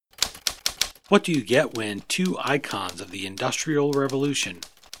What do you get when two icons of the Industrial Revolution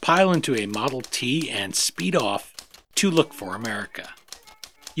pile into a Model T and speed off to look for America?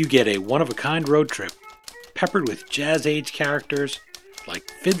 You get a one-of-a-kind road trip peppered with jazz-age characters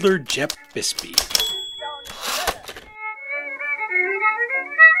like Fiddler Jep Bisbee.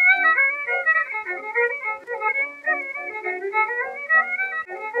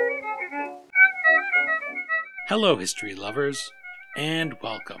 Hello, history lovers, and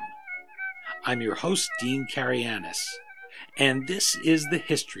welcome. I'm your host, Dean Karayanis, and this is the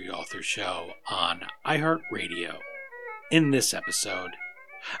History Author Show on iHeartRadio. In this episode,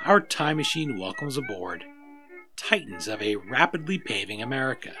 our time machine welcomes aboard titans of a rapidly paving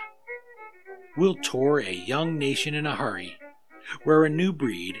America. We'll tour a young nation in a hurry, where a new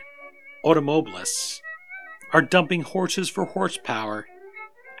breed, automobilists, are dumping horses for horsepower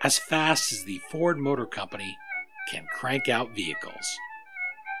as fast as the Ford Motor Company can crank out vehicles.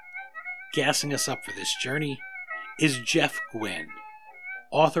 Gassing us up for this journey is Jeff Gwynne,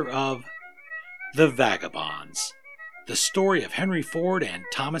 author of The Vagabonds, the story of Henry Ford and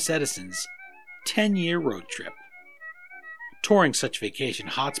Thomas Edison's 10-year road trip. Touring such vacation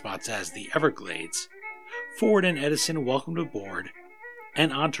hotspots as the Everglades, Ford and Edison welcomed aboard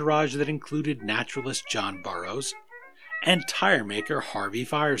an entourage that included naturalist John Burroughs and tire maker Harvey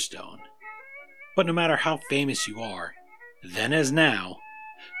Firestone. But no matter how famous you are, then as now,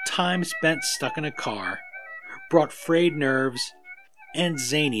 time spent stuck in a car brought frayed nerves and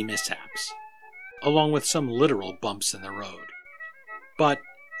zany mishaps, along with some literal bumps in the road. But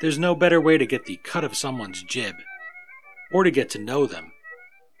there's no better way to get the cut of someone's jib, or to get to know them,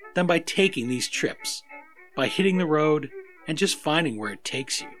 than by taking these trips, by hitting the road and just finding where it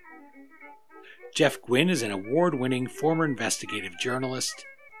takes you. Jeff Gwynne is an award-winning former investigative journalist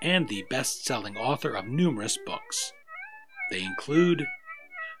and the best-selling author of numerous books. They include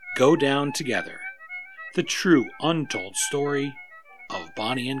Go Down Together, the true untold story of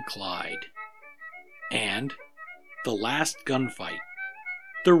Bonnie and Clyde, and The Last Gunfight,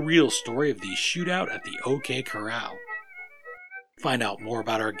 the real story of the shootout at the OK Corral. Find out more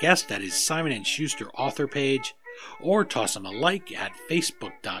about our guest at his Simon & Schuster author page, or toss him a like at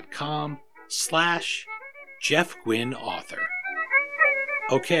facebook.com/Jeff Gwynne Author.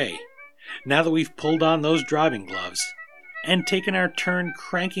 Okay, now that we've pulled on those driving gloves and taken our turn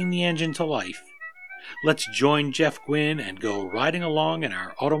cranking the engine to life, let's join Jeff Gwynne and go riding along in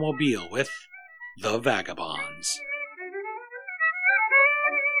our automobile with The Vagabonds.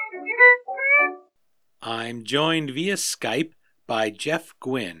 I'm joined via Skype by Jeff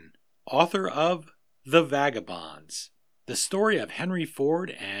Gwynne, author of The Vagabonds, the story of Henry Ford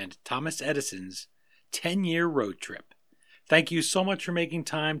and Thomas Edison's 10-year road trip. Thank you so much for making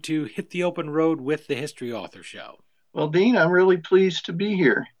time to hit the open road with the History Author Show. Well, Dean, I'm really pleased to be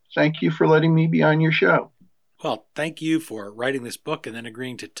here. Thank you for letting me be on your show. Well, thank you for writing this book and then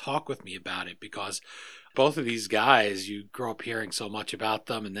agreeing to talk with me about it, because both of these guys, you grow up hearing so much about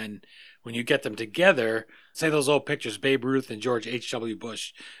them, and then when you get them together, say those old pictures, Babe Ruth and George H.W.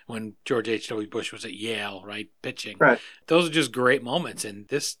 Bush, when George H.W. Bush was at Yale, right, pitching. Right. Those are just great moments, and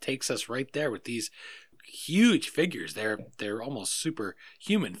this takes us right there with these huge figures. They're almost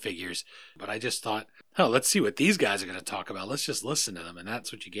superhuman figures. But I just thought, let's see what these guys are going to talk about. Let's just listen to them, and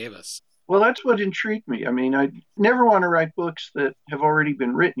that's what you gave us. Well, that's what intrigued me. I mean, I never want to write books that have already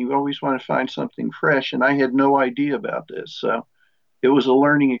been written. You always want to find something fresh, and I had no idea about this. So it was a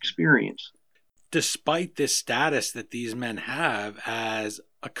learning experience. Despite this status that these men have as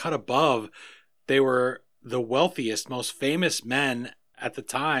a cut above, they were the wealthiest, most famous men at the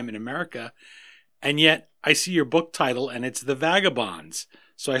time in America. And yet I see your book title and it's The Vagabonds.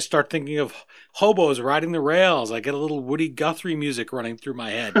 So I start thinking of hobos riding the rails. I get a little Woody Guthrie music running through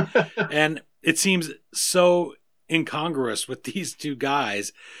my head. And it seems so incongruous with these two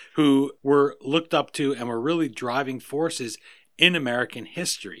guys who were looked up to and were really driving forces in American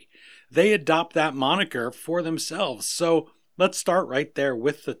history. They adopt that moniker for themselves. So let's start right there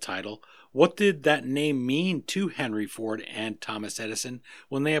with the title. What did that name mean to Henry Ford and Thomas Edison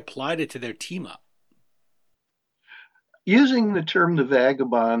when they applied it to their team up? Using the term the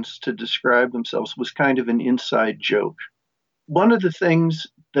Vagabonds to describe themselves was kind of an inside joke. One of the things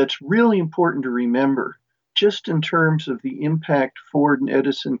that's really important to remember, just in terms of the impact Ford and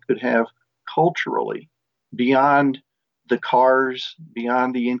Edison could have culturally, beyond the cars,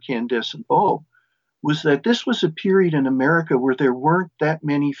 beyond the incandescent bulb, was that this was a period in America where there weren't that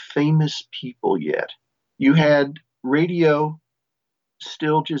many famous people yet. You had radio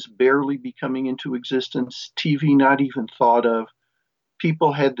still just barely becoming into existence, TV not even thought of.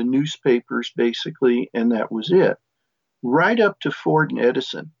 People had the newspapers basically, and that was it. Right up to Ford and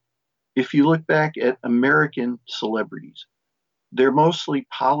Edison, If you look back at American celebrities, they're mostly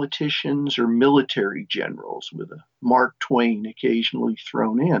politicians or military generals with a Mark Twain occasionally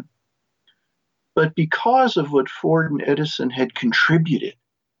thrown in. But because of what Ford and Edison had contributed,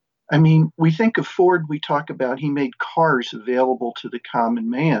 I mean, we think of Ford, we talk about he made cars available to the common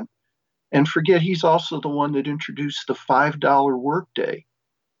man, and forget he's also the one that introduced the $5 workday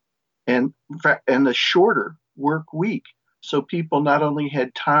and the shorter work week. So people not only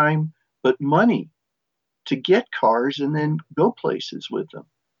had time but money to get cars and then go places with them.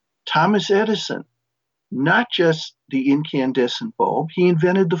 Thomas Edison, not just the incandescent bulb, he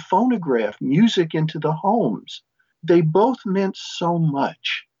invented the phonograph, music into the homes. They both meant so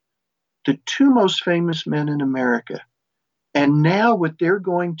much. The two most famous men in America. And now what they're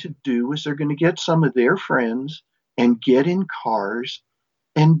going to do is they're going to get some of their friends and get in cars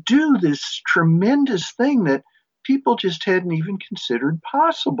and do this tremendous thing that people just hadn't even considered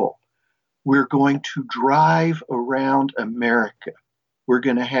possible. We're going to drive around America. We're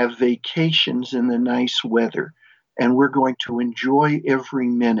going to have vacations in the nice weather, and we're going to enjoy every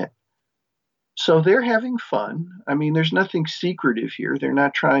minute. So they're having fun. I mean, there's nothing secretive here. They're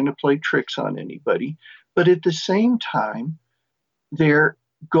not trying to play tricks on anybody. But at the same time, they're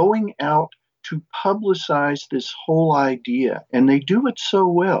going out to publicize this whole idea. And they do it so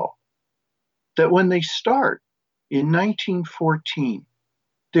well that when they start in 1914,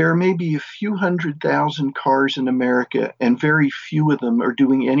 there are maybe a few 100,000 cars in America, and very few of them are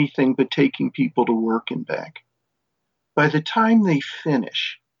doing anything but taking people to work and back. By the time they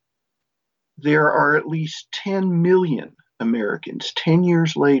finish, there are at least 10 million Americans 10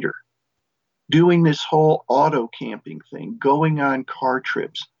 years later doing this whole auto camping thing, going on car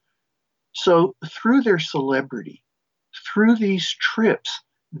trips. So through their celebrity, through these trips,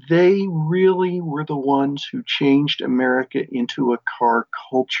 they really were the ones who changed America into a car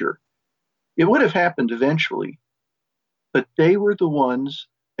culture. It would have happened eventually, but they were the ones,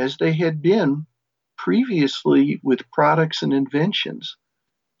 as they had been previously with products and inventions,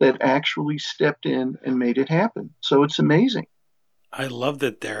 that actually stepped in and made it happen. So it's amazing. I love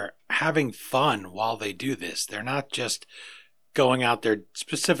that they're having fun while they do this. They're not just going out there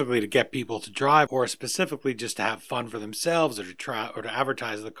specifically to get people to drive or specifically just to have fun for themselves or to try or to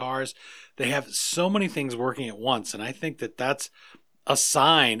advertise the cars. They have so many things working at once. And I think that that's a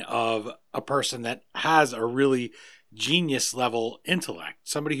sign of a person that has a really genius level intellect,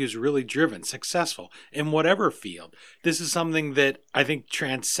 somebody who's really driven, successful in whatever field. This is something that I think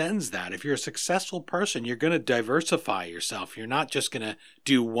transcends that. If you're a successful person, you're going to diversify yourself. You're not just going to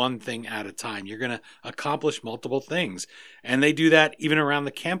do one thing at a time. You're going to accomplish multiple things. And they do that even around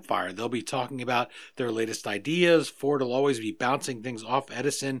the campfire. They'll be talking about their latest ideas. Ford will always be bouncing things off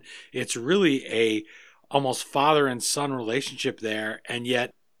Edison. It's really a almost father and son relationship there. And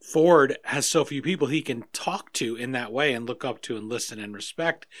yet Ford has so few people he can talk to in that way and look up to and listen and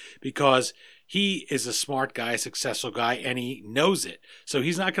respect because he is a smart guy, a successful guy, and he knows it. So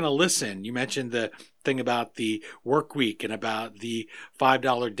he's not going to listen. You mentioned the thing about the work week and about the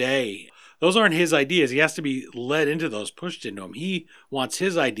 $5 day. Those aren't his ideas. He has to be led into those, pushed into him. He wants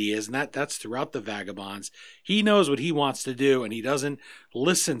his ideas, and that's throughout the Vagabonds. He knows what he wants to do, and he doesn't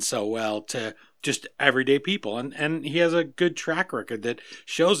listen so well to just everyday people. And he has a good track record that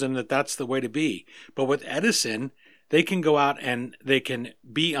shows him that that's the way to be. But with Edison, they can go out and they can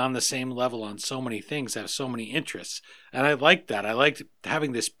be on the same level on so many things, have so many interests. And I like that. I liked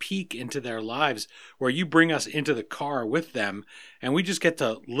having this peek into their lives where you bring us into the car with them and we just get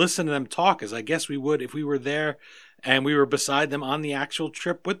to listen to them talk as I guess we would if we were there and we were beside them on the actual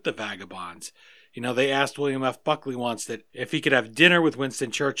trip with the Vagabonds. You know, they asked William F. Buckley once that if he could have dinner with Winston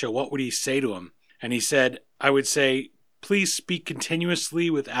Churchill, what would he say to him? And he said, I would say, please speak continuously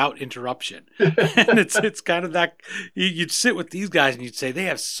without interruption. And it's kind of that, you'd sit with these guys and you'd say, they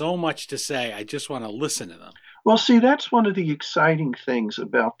have so much to say. I just want to listen to them. Well, see, that's one of the exciting things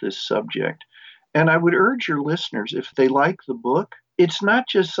about this subject. And I would urge your listeners, if they like the book, it's not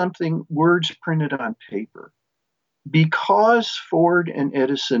just something words printed on paper. Because Ford and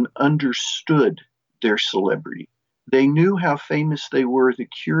Edison understood their celebrity, they knew how famous they were, the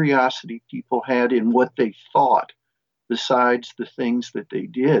curiosity people had in what they thought, besides the things that they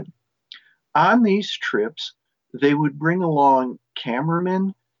did. On these trips, they would bring along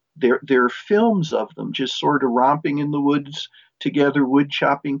cameramen. There are films of them just sort of romping in the woods together, wood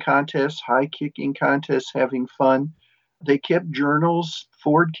chopping contests, high kicking contests, having fun. They kept journals.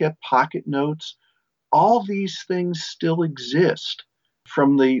 Ford kept pocket notes. All these things still exist,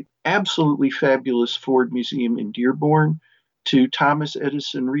 from the absolutely fabulous Ford Museum in Dearborn to Thomas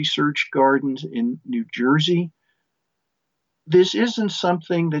Edison Research Gardens in New Jersey. this isn't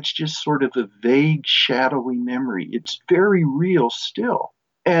something that's just sort of a vague, shadowy memory. It's very real still.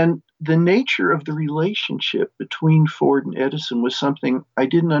 And the nature of the relationship between Ford and Edison was something I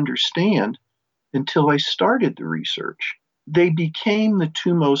didn't understand until I started the research. They became the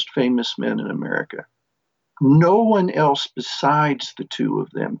two most famous men in America. No one else besides the two of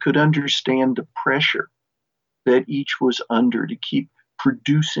them could understand the pressure that each was under to keep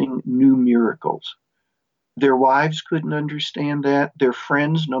producing new miracles. Their wives couldn't understand that. Their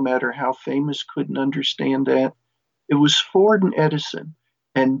friends, no matter how famous, couldn't understand that. It was Ford and Edison,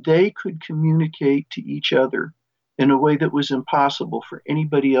 and they could communicate to each other in a way that was impossible for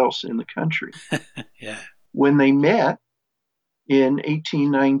anybody else in the country. Yeah. When they met in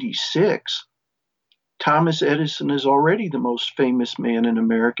 1896, Thomas Edison is already the most famous man in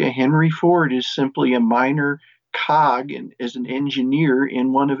America. Henry Ford is simply a minor cog as an engineer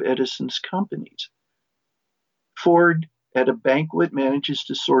in one of Edison's companies. Ford, at a banquet, manages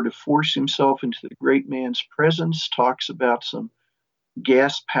to sort of force himself into the great man's presence, talks about some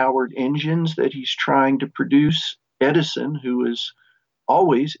gas powered engines that he's trying to produce. Edison, who is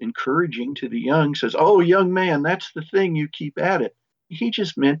always encouraging to the young, says, "Oh, young man, that's the thing, you keep at it." He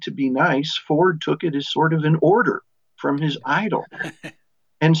just meant to be nice. Ford took it as sort of an order from his idol.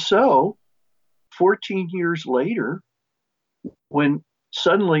 And so, 14 years later, when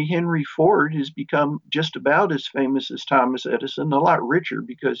suddenly Henry Ford has become just about as famous as Thomas Edison, a lot richer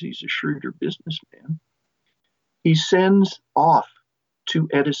because he's a shrewder businessman, he sends off to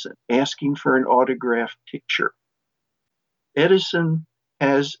Edison asking for an autographed picture. Edison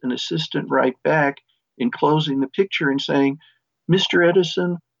has an assistant write back enclosing the picture and saying, "Mr.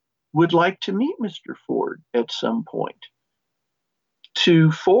 Edison would like to meet Mr. Ford at some point."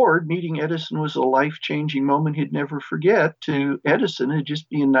 To Ford, meeting Edison was a life-changing moment he'd never forget. To Edison, it'd just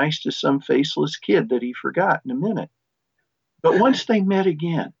being nice to some faceless kid that he forgot in a minute. But once they met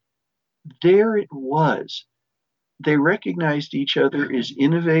again, there it was. They recognized each other as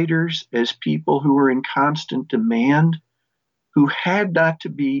innovators, as people who were in constant demand, who had not to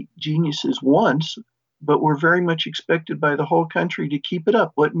be geniuses once, but were very much expected by the whole country to keep it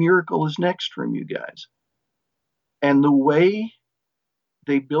up. What miracle is next from you guys? And the way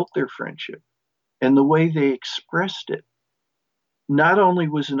they built their friendship and the way they expressed it not only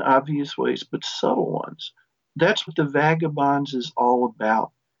was in obvious ways, but subtle ones. That's what the Vagabonds is all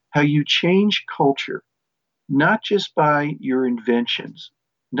about. How you change culture, not just by your inventions,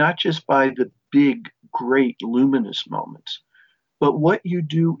 not just by the big, great, luminous moments, but what you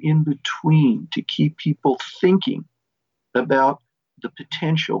do in between to keep people thinking about the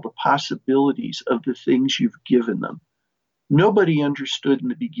potential, the possibilities of the things you've given them. Nobody understood in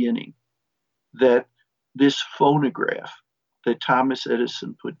the beginning that this phonograph that Thomas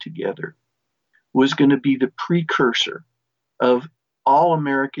Edison put together was going to be the precursor of all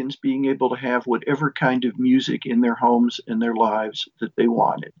Americans being able to have whatever kind of music in their homes and their lives that they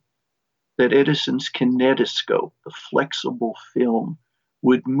wanted. That Edison's kinetoscope, the flexible film,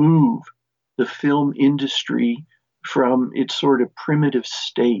 would move the film industry from its sort of primitive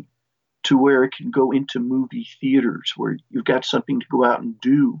state to where it can go into movie theaters where you've got something to go out and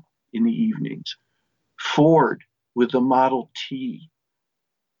do in the evenings. Ford with the Model T.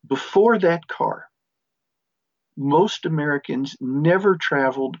 Before that car, most Americans never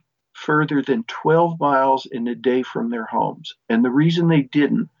traveled further than 12 miles in a day from their homes. And the reason they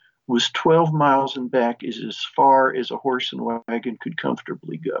didn't was 12 miles and back is as far as a horse and wagon could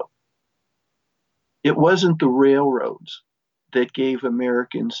comfortably go. It wasn't the railroads that gave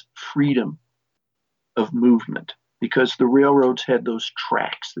Americans freedom of movement because the railroads had those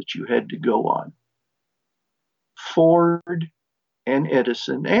tracks that you had to go on. Ford and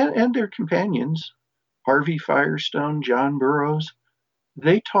Edison and their companions, Harvey Firestone, John Burroughs,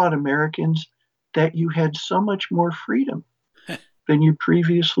 they taught Americans that you had so much more freedom than you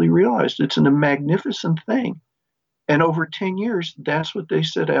previously realized. It's a magnificent thing. And over 10 years, that's what they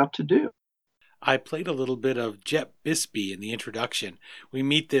set out to do. I played a little bit of Jet Bisbee in the introduction. We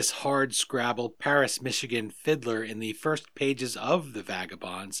meet this hard-scrabble Paris, Michigan fiddler in the first pages of The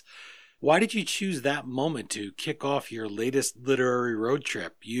Vagabonds. Why did you choose that moment to kick off your latest literary road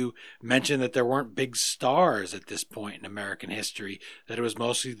trip? You mentioned that there weren't big stars at this point in American history, that it was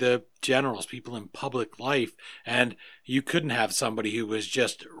mostly the generals, people in public life, and you couldn't have somebody who was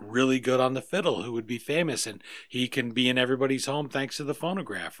just really good on the fiddle who would be famous, and he can be in everybody's home thanks to the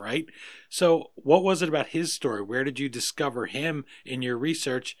phonograph, right? So what was it about his story? Where did you discover him in your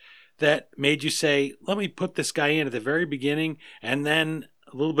research that made you say, let me put this guy in at the very beginning, and then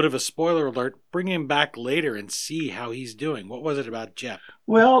a little bit of a spoiler alert, bring him back later and see how he's doing? What was it about Jeff?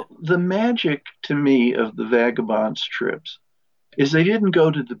 Well, the magic to me of the Vagabonds trips is they didn't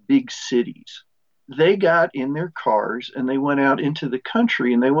go to the big cities. They got in their cars and they went out into the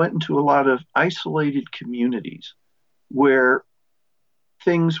country and they went into a lot of isolated communities where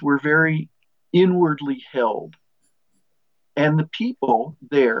things were very inwardly held. And the people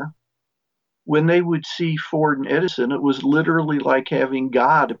there, when they would see Ford and Edison, it was literally like having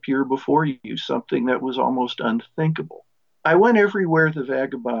God appear before you, something that was almost unthinkable. I went everywhere the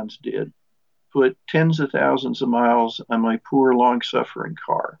vagabonds did, put tens of thousands of miles on my poor, long suffering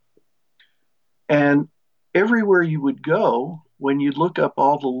car. And everywhere you would go, when you'd look up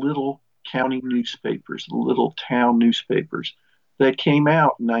all the little county newspapers, the little town newspapers that came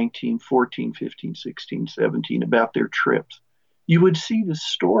out in 1914, 15, 16, 17 about their trips, you would see the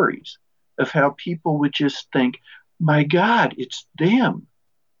stories of how people would just think, my God, it's them.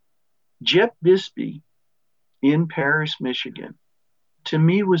 Jet Bisbee in Paris, Michigan, to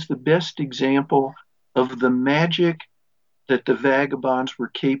me was the best example of the magic that the vagabonds were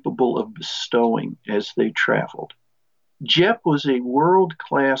capable of bestowing as they traveled. Jep was a world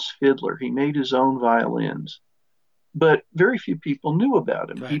class fiddler. He made his own violins, but very few people knew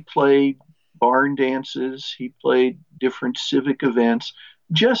about him. Right. He played barn dances, he played different civic events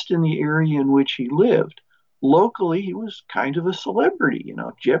just in the area in which he lived. Locally, he was kind of a celebrity,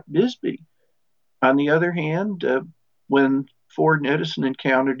 Jep Bisbee. On the other hand, when Ford and Edison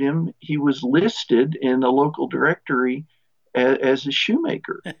encountered him, he was listed in a local directory as a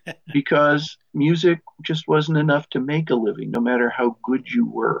shoemaker because music just wasn't enough to make a living, no matter how good you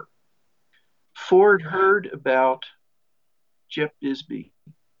were. Ford heard about Jep Bisbee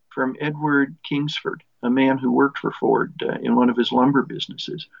from Edward Kingsford, a man who worked for Ford in one of his lumber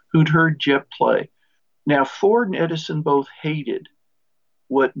businesses, who'd heard Jep play. Now, Ford and Edison both hated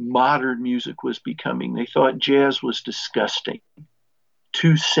what modern music was becoming. They thought jazz was disgusting,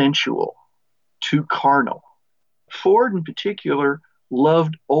 too sensual, too carnal. Ford, in particular,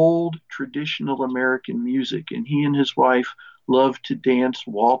 loved old traditional American music, and he and his wife loved to dance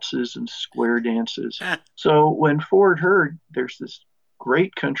waltzes and square dances. So when Ford heard there's this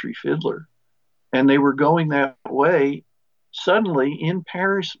great country fiddler and they were going that way, suddenly in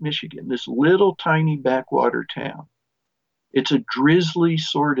Paris, Michigan, this little tiny backwater town, it's a drizzly,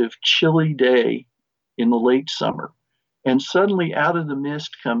 sort of chilly day in the late summer. And suddenly, out of the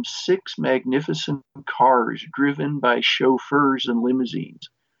mist come six magnificent cars driven by chauffeurs and limousines.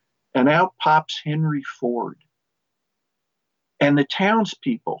 And out pops Henry Ford. And the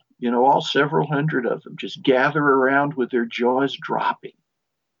townspeople, all several hundred of them, just gather around with their jaws dropping.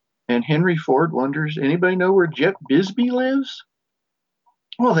 And Henry Ford wonders, anybody know where Jet Bisbee lives?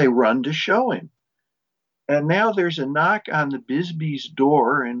 Well, they run to show him. And now there's a knock on the Bisbee's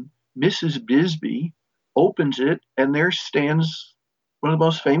door, and Mrs. Bisbee opens it, and there stands one of the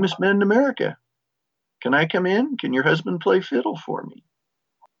most famous men in America. Can I come in? Can your husband play fiddle for me?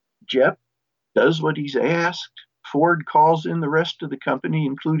 Jep does what he's asked. Ford calls in the rest of the company,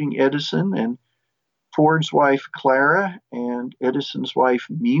 including Edison and Ford's wife, Clara, and Edison's wife,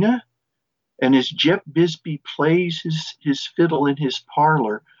 Mina. And as Jep Bisbee plays his fiddle in his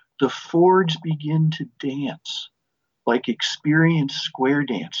parlor, the Fords begin to dance like experienced square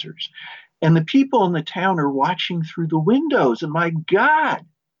dancers. And the people in the town are watching through the windows. And my God,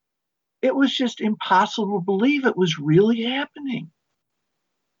 it was just impossible to believe it was really happening.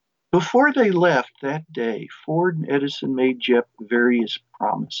 Before they left that day, Ford and Edison made Jep various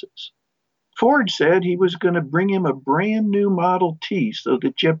promises. Ford said he was going to bring him a brand new Model T so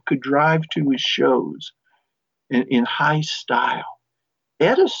that Jep could drive to his shows in high style.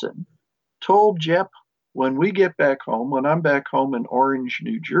 Edison told Jep, when we get back home, when I'm back home in Orange,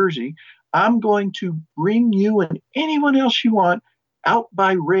 New Jersey, I'm going to bring you and anyone else you want out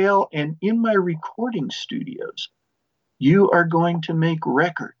by rail and in my recording studios. You are going to make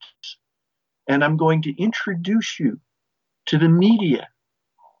records, and I'm going to introduce you to the media,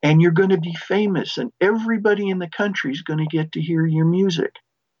 and you're going to be famous, and everybody in the country is going to get to hear your music.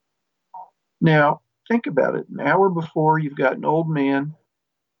 Now, think about it. An hour before, you've got an old man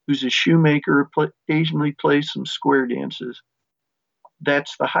who's a shoemaker, occasionally plays some square dances.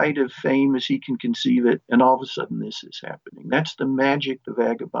 That's the height of fame as he can conceive it, and all of a sudden this is happening. That's the magic the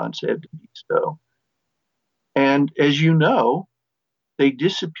vagabonds had to bestow. And as you know, they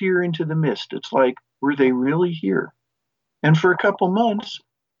disappear into the mist. It's like, were they really here? And for a couple months,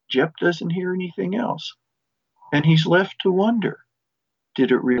 Jep doesn't hear anything else. And he's left to wonder,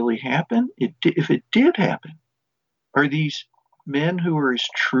 did it really happen? If it did happen, are these men who are as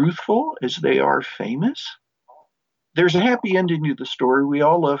truthful as they are famous? There's a happy ending to the story. We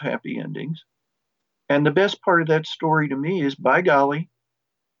all love happy endings. And the best part of that story to me is, by golly,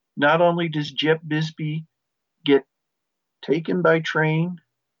 not only does Jep Bisbee get taken by train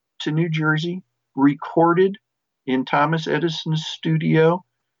to New Jersey, recorded in Thomas Edison's studio.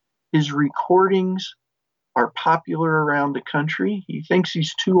 His recordings are popular around the country. He thinks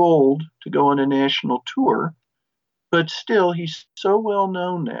he's too old to go on a national tour, but still, he's so well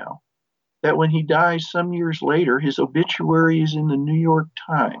known now that when he dies some years later, his obituary is in the New York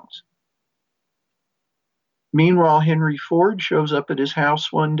Times. Meanwhile, Henry Ford shows up at his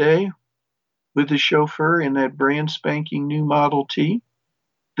house one day with his chauffeur in that brand spanking new Model T.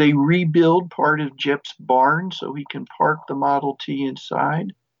 They rebuild part of Jep's barn so he can park the Model T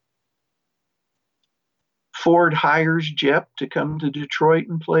inside. Ford hires Jep to come to Detroit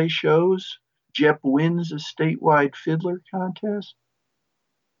and play shows. Jep wins a statewide fiddler contest.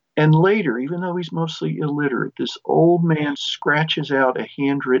 And later, even though he's mostly illiterate, this old man scratches out a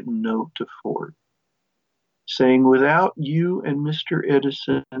handwritten note to Ford saying, "Without you and Mr.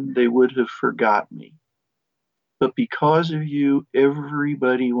 Edison, they would have forgot me. But because of you,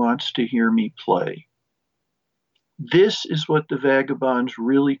 everybody wants to hear me play." This is what the Vagabonds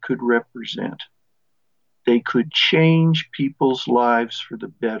really could represent. They could change people's lives for the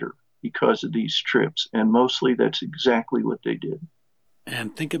better because of these trips. And mostly that's exactly what they did.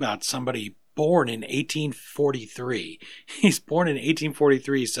 And think about somebody born in 1843. He's born in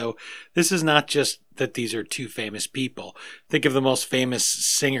 1843, so this is not just that these are two famous people. Think of the most famous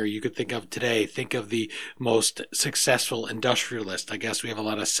singer you could think of today. Think of the most successful industrialist. I guess we have a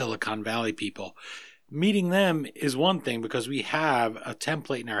lot of Silicon Valley people. Meeting them is one thing because we have a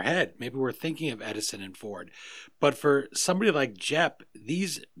template in our head. Maybe we're thinking of Edison and Ford. But for somebody like Jep,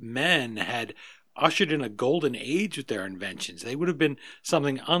 these men had ushered in a golden age with their inventions. They would have been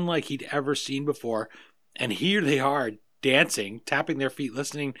something unlike he'd ever seen before. And here they are dancing, tapping their feet,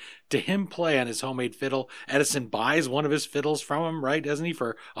 listening to him play on his homemade fiddle. Edison buys one of his fiddles from him, right? Doesn't he?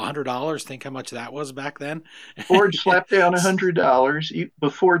 For $100. Think how much that was back then. Ford slapped down $100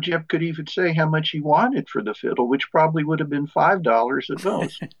 before Jep could even say how much he wanted for the fiddle, which probably would have been $5 at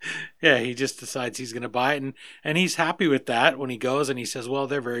most. Yeah, he just decides he's going to buy it. And he's happy with that when he goes and he says, well,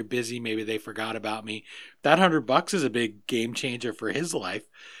 they're very busy. Maybe they forgot about me. That $100 is a big game changer for his life.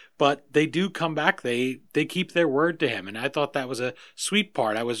 But they do come back. They keep their word to him. And I thought that was a sweet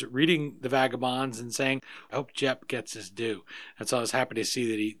part. I was reading The Vagabonds and saying, I hope Jep gets his due. And so I was happy to see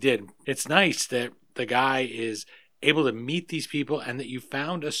that he did. It's nice that the guy is able to meet these people and that you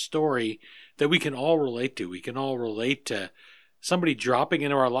found a story that we can all relate to. We can all relate to somebody dropping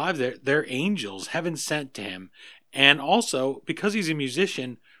into our lives. They're angels, heaven sent to him. And also, because he's a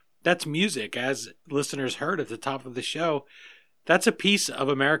musician, that's music. As listeners heard at the top of the show, that's a piece of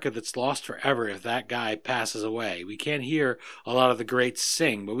America that's lost forever if that guy passes away. We can't hear a lot of the greats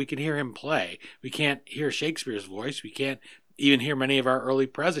sing, but we can hear him play. We can't hear Shakespeare's voice. We can't even hear many of our early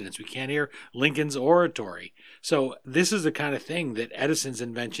presidents. We can't hear Lincoln's oratory. So this is the kind of thing that Edison's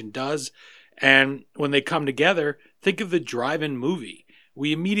invention does. And when they come together, think of the drive-in movie.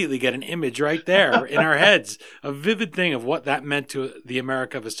 We immediately get an image right there in our heads, a vivid thing of what that meant to the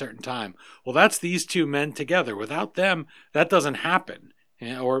America of a certain time. Well, that's these two men together. Without them, that doesn't happen,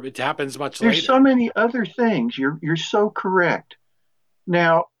 or it happens much later. There's so many other things. You're so correct.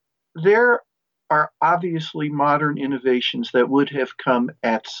 Now, there are obviously modern innovations that would have come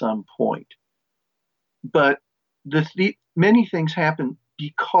at some point, but many things happen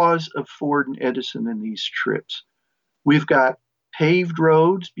because of Ford and Edison and these trips. We've got paved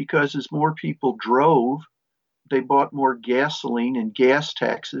roads because as more people drove, they bought more gasoline, and gas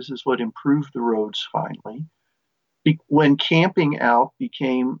taxes is what improved the roads finally. When camping out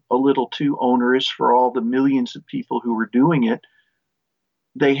became a little too onerous for all the millions of people who were doing it,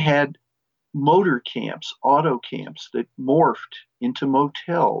 they had motor camps, auto camps that morphed into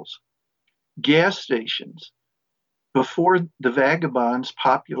motels, gas stations. Before the Vagabonds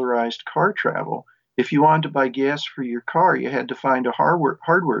popularized car travel, if you wanted to buy gas for your car, you had to find a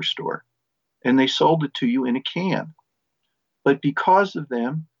hardware store, and they sold it to you in a can. But because of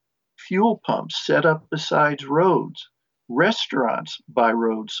them, fuel pumps set up beside roads, restaurants by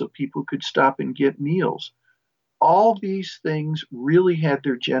roads so people could stop and get meals. All these things really had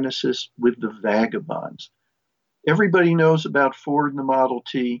their genesis with the Vagabonds. Everybody knows about Ford and the Model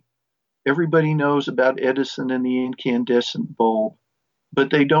T. Everybody knows about Edison and the incandescent bulb, but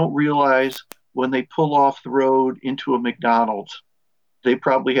they don't realize when they pull off the road into a McDonald's, they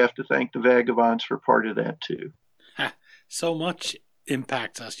probably have to thank the Vagabonds for part of that too. So much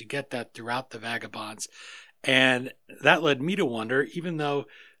impacts us. You get that throughout the Vagabonds. And that led me to wonder, even though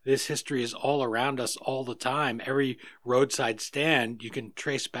this history is all around us all the time, every roadside stand, you can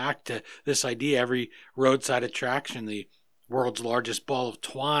trace back to this idea, every roadside attraction, the world's largest ball of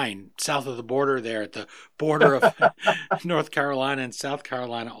twine south of the border there at the border of North Carolina and South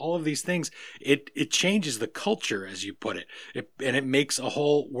Carolina. All of these things, it changes the culture, as you put it, and it makes a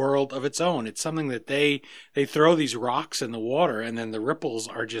whole world of its own. It's something that they throw these rocks in the water, and then the ripples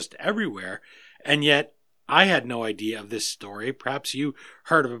are just everywhere. And yet, I had no idea of this story. Perhaps you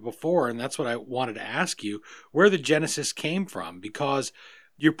heard of it before, and that's what I wanted to ask you, where the genesis came from, because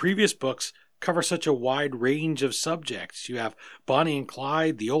your previous books cover such a wide range of subjects. You have Bonnie and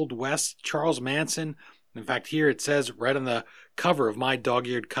Clyde, the Old West, Charles Manson. In fact, here it says right on the cover of my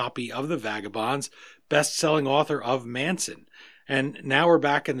dog-eared copy of The Vagabonds, best-selling author of Manson. And now we're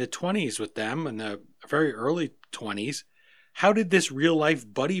back in the 20s with them, in the very early 20s. How did this real-life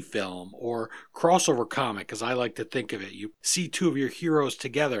buddy film, or crossover comic, as I like to think of it, you see two of your heroes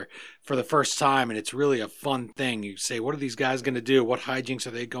together for the first time, and it's really a fun thing. You say, what are these guys going to do? What hijinks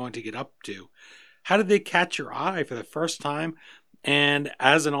are they going to get up to? How did they catch your eye for the first time? And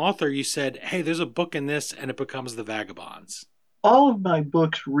as an author, you said, hey, there's a book in this, and it becomes The Vagabonds. All of my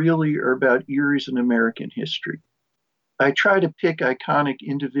books really are about eras in American history. I try to pick iconic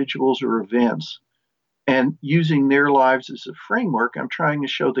individuals or events, and using their lives as a framework, I'm trying to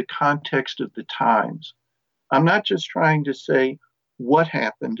show the context of the times. I'm not just trying to say what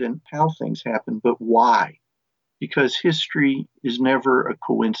happened and how things happened, but why. Because history is never a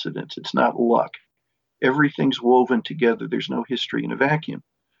coincidence. It's not luck. Everything's woven together. There's no history in a vacuum.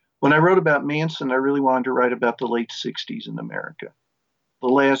 When I wrote about Manson, I really wanted to write about the late 60s in America. The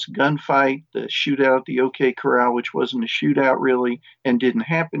last gunfight, the shootout at the OK Corral, which wasn't a shootout really and didn't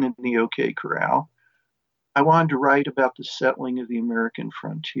happen in the OK Corral. I wanted to write about the settling of the American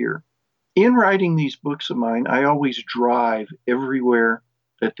frontier. In writing these books of mine, I always drive everywhere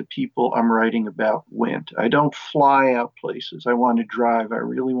that the people I'm writing about went. I don't fly out places. I want to drive. I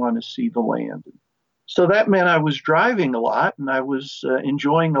really want to see the land. So that meant I was driving a lot, and I was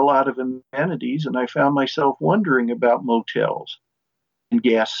enjoying a lot of amenities, and I found myself wondering about motels and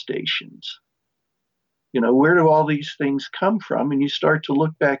gas stations. Where do all these things come from? And you start to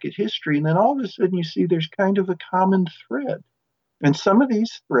look back at history, and then all of a sudden you see there's kind of a common thread. And some of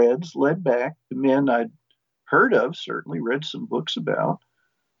these threads led back to men I'd heard of, certainly read some books about: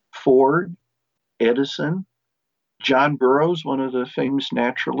 Ford, Edison, John Burroughs, one of the famous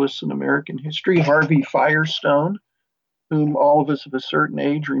naturalists in American history, Harvey Firestone, whom all of us of a certain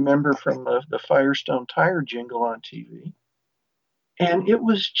age remember from the Firestone tire jingle on TV. And it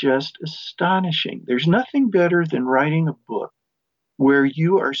was just astonishing. There's nothing better than writing a book where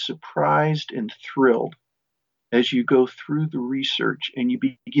you are surprised and thrilled as you go through the research and you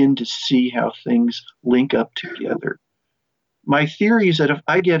begin to see how things link up together. My theory is that if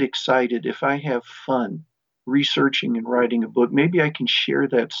I get excited, if I have fun researching and writing a book, maybe I can share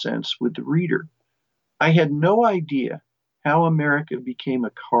that sense with the reader. I had no idea how America became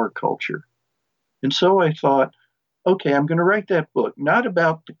a car culture. And so I thought, okay, I'm going to write that book, not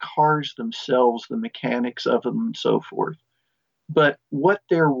about the cars themselves, the mechanics of them, and so forth, but what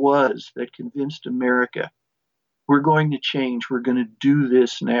there was that convinced America, we're going to change, we're going to do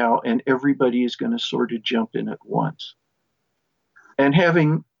this now, and everybody is going to sort of jump in at once. And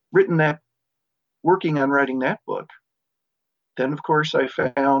having written that, working on writing that book, then of course I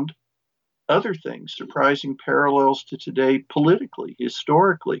found other things, surprising parallels to today politically,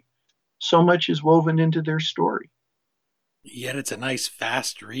 historically. So much is woven into their story. Yet it's a nice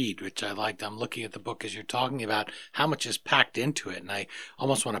fast read, which I liked. I'm looking at the book as you're talking about how much is packed into it, and I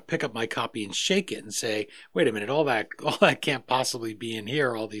almost want to pick up my copy and shake it and say, wait a minute, all that can't possibly be in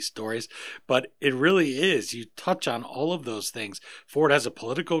here, all these stories. But it really is. You touch on all of those things. Ford has a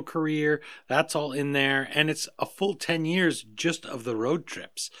political career, that's all in there, and it's a full 10 years just of the road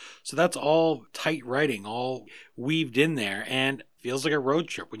trips. So that's all tight writing, all weaved in there, and feels like a road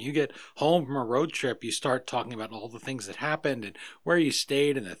trip. When you get home from a road trip, you start talking about all the things that happened and where you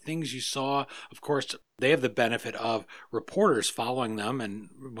stayed and the things you saw. Of course, they have the benefit of reporters following them, and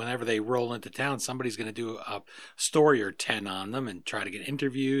whenever they roll into town, somebody's going to do a story or 10 on them and try to get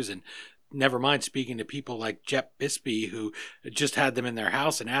interviews, and never mind speaking to people like Jep Bisbee, who just had them in their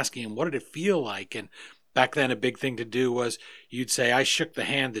house and asking them, what did it feel like? And back then, a big thing to do was you'd say, I shook the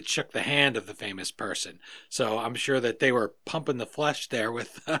hand that shook the hand of the famous person. So I'm sure that they were pumping the flesh there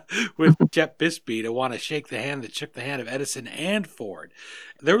with Jep Bisbee to want to shake the hand that shook the hand of Edison and Ford.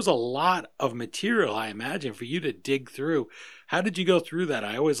 There was a lot of material, I imagine, for you to dig through. How did you go through that?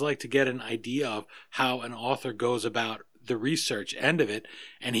 I always like to get an idea of how an author goes about the research end of it.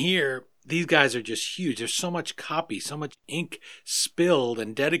 And here, these guys are just huge. There's so much copy, so much ink spilled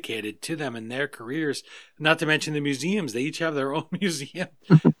and dedicated to them in their careers. Not to mention the museums. They each have their own museum.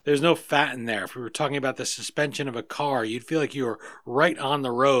 There's no fat in there. If we were talking about the suspension of a car, you'd feel like you were right on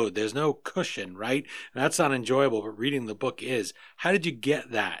the road. There's no cushion, right? And that's not enjoyable, but reading the book is. How did you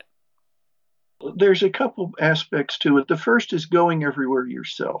get that? There's a couple aspects to it. The first is going everywhere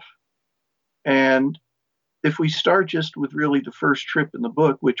yourself. And if we start just with really the first trip in the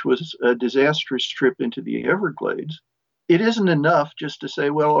book, which was a disastrous trip into the Everglades, it isn't enough just to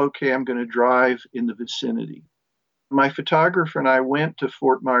say, well, okay, I'm going to drive in the vicinity. My photographer and I went to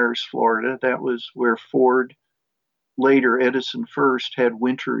Fort Myers, Florida. That was where Ford, later Edison first, had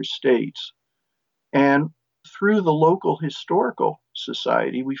winter estates. And through the local historical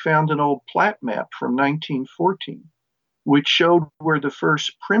society, we found an old plat map from 1914, which showed where the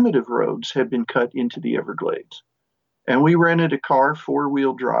first primitive roads had been cut into the Everglades. And we rented a car,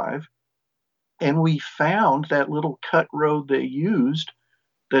 four-wheel drive, and we found that little cut road they used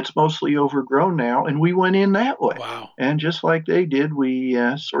that's mostly overgrown now, and we went in that way. Wow. And just like they did, we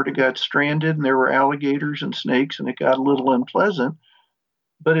sort of got stranded, and there were alligators and snakes, and it got a little unpleasant,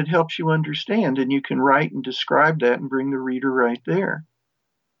 but it helps you understand, and you can write and describe that and bring the reader right there.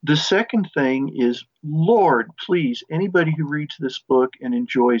 The second thing is, Lord, please, anybody who reads this book and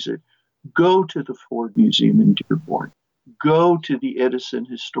enjoys it, go to the Ford Museum in Dearborn. Go to the Edison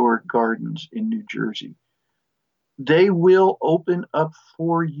Historic Gardens in New Jersey. They will open up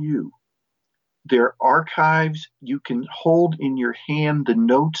for you their archives. You can hold in your hand the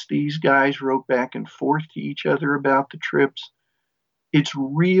notes these guys wrote back and forth to each other about the trips. It's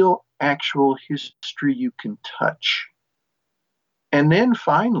real, actual history you can touch. And then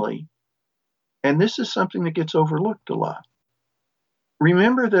finally, and this is something that gets overlooked a lot,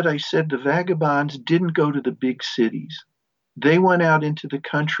 remember that I said the vagabonds didn't go to the big cities. They went out into the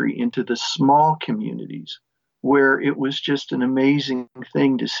country, into the small communities, where it was just an amazing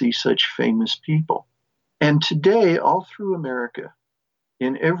thing to see such famous people. And today, all through America,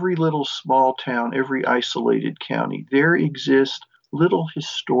 in every little small town, every isolated county, there exist little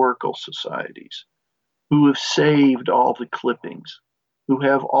historical societies who have saved all the clippings, who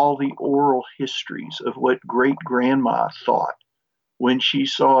have all the oral histories of what great grandma thought when she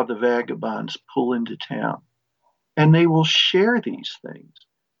saw the vagabonds pull into town. And they will share these things.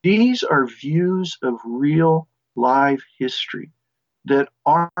 These are views of real live history that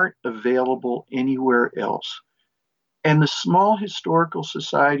aren't available anywhere else. And the small historical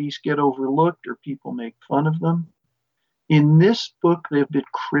societies get overlooked or people make fun of them. In this book, they've been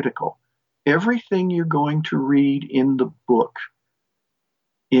critical. Everything you're going to read in the book,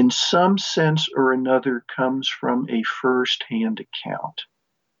 in some sense or another, comes from a first-hand account.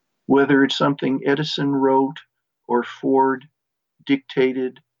 Whether it's something Edison wrote or Ford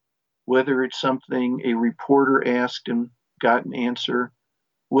dictated, whether it's something a reporter asked and got an answer,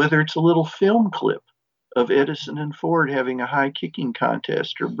 whether it's a little film clip of Edison and Ford having a high kicking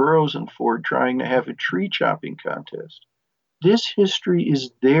contest or Burroughs and Ford trying to have a tree chopping contest. This history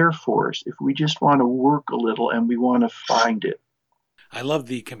is there for us if we just want to work a little and we want to find it. I love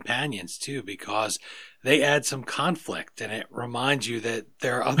the companions too, because they add some conflict and it reminds you that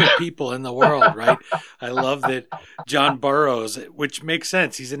there are other people in the world, right? I love that John Burroughs, which makes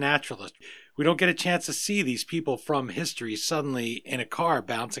sense. He's a naturalist. We don't get a chance to see these people from history suddenly in a car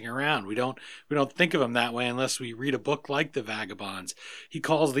bouncing around. We don't think of them that way unless we read a book like The Vagabonds. He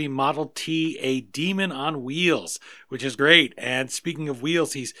calls the Model T a demon on wheels, which is great. And speaking of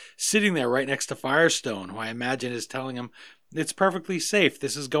wheels, he's sitting there right next to Firestone, who I imagine is telling him, it's perfectly safe.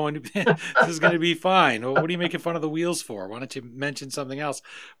 This is going to be this is going to be fine. Well, what are you making fun of the wheels for? Why don't you mention something else?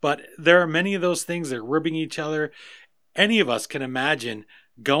 But there are many of those things. They're ribbing each other. Any of us can imagine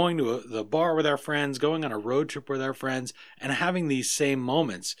going to the bar with our friends, going on a road trip with our friends, and having these same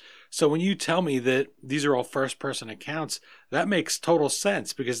moments. So when you tell me that these are all first-person accounts, that makes total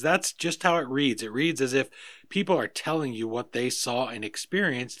sense, because that's just how it reads. It reads as if people are telling you what they saw and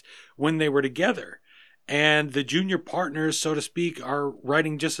experienced when they were together. And the junior partners, so to speak, are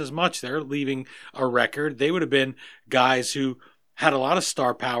writing just as much. They're leaving a record. They would have been guys who had a lot of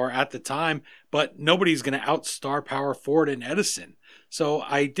star power at the time, but nobody's going to out star power Ford and Edison. So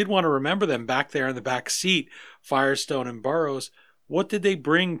I did want to remember them back there in the back seat, Firestone and Burroughs. What did they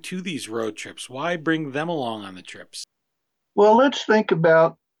bring to these road trips? Why bring them along on the trips? Well, let's think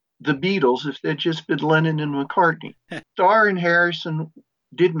about the Beatles if they'd just been Lennon and McCartney. Starr and Harrison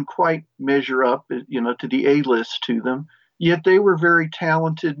didn't quite measure up, to the A-list to them, yet they were very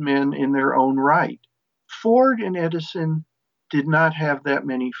talented men in their own right. Ford and Edison did not have that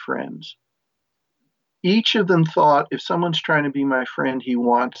many friends. Each of them thought, if someone's trying to be my friend, he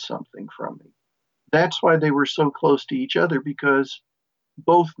wants something from me. That's why they were so close to each other, because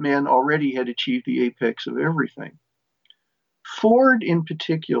both men already had achieved the apex of everything. Ford, in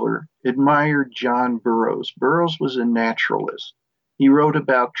particular, admired John Burroughs. Burroughs was a naturalist. He wrote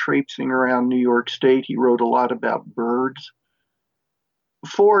about traipsing around New York State. He wrote a lot about birds.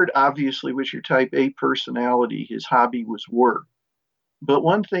 Ford obviously was your type A personality. His hobby was work. But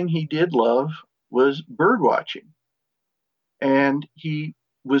one thing he did love was bird watching. And he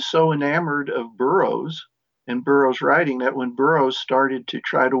was so enamored of Burroughs and Burroughs' writing that when Burroughs started to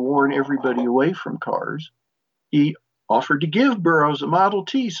try to warn everybody away from cars, he offered to give Burroughs a Model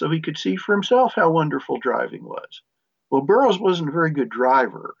T so he could see for himself how wonderful driving was. Well, Burroughs wasn't a very good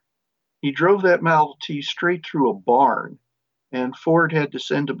driver. He drove that Model T straight through a barn, and Ford had to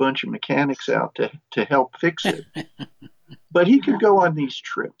send a bunch of mechanics out to help fix it. But he could go on these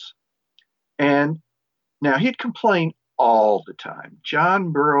trips. And now he'd complain all the time.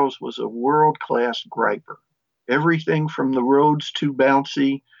 John Burroughs was a world-class griper. Everything from the roads too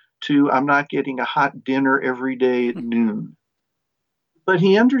bouncy to I'm not getting a hot dinner every day at noon. But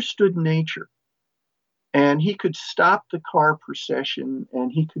he understood nature. And he could stop the car procession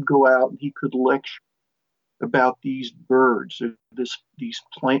and he could go out and he could lecture about these birds,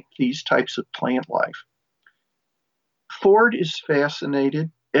 these types of plant life. Ford is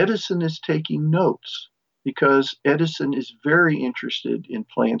fascinated. Edison is taking notes because Edison is very interested in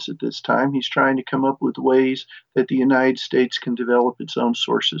plants at this time. He's trying to come up with ways that the United States can develop its own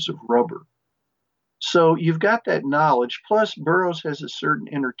sources of rubber. So you've got that knowledge, plus Burroughs has a certain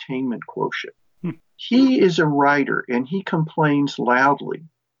entertainment quotient. He is a writer, and he complains loudly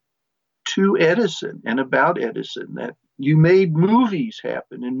to Edison and about Edison that you made movies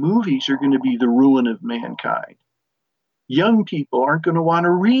happen, and movies are going to be the ruin of mankind. Young people aren't going to want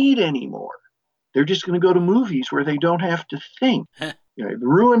to read anymore. They're just going to go to movies where they don't have to think. The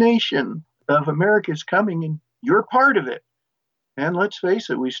ruination of America is coming, and you're part of it. And let's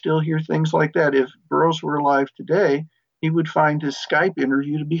face it, we still hear things like that. If Burroughs were alive today, he would find his Skype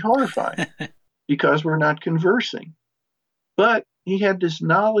interview to be horrifying because we're not conversing. But he had this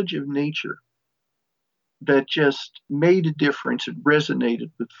knowledge of nature that just made a difference. It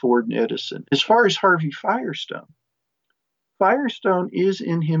resonated with Ford and Edison. As far as Harvey Firestone, Firestone is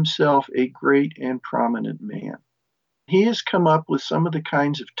in himself a great and prominent man. He has come up with some of the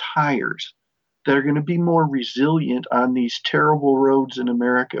kinds of tires that are going to be more resilient on these terrible roads in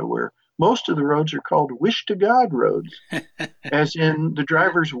America, where most of the roads are called wish to God roads, as in the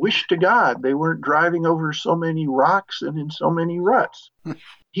drivers wish to God they weren't driving over so many rocks and in so many ruts.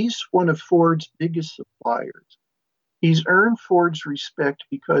 He's one of Ford's biggest suppliers. He's earned Ford's respect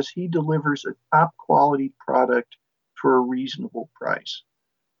because he delivers a top quality product for a reasonable price.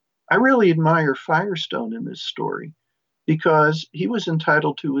 I really admire Firestone in this story because he was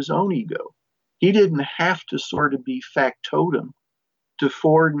entitled to his own ego. He didn't have to sort of be factotum to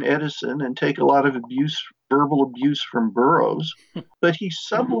Ford and Edison and take a lot of verbal abuse from Burroughs, but he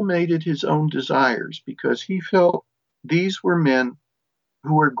sublimated his own desires because he felt these were men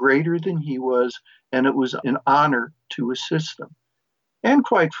who were greater than he was, and it was an honor to assist them. And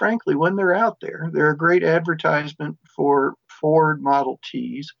quite frankly, when they're out there, they're a great advertisement for Ford Model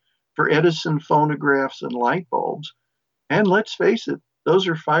Ts, for Edison phonographs and light bulbs. And let's face it, those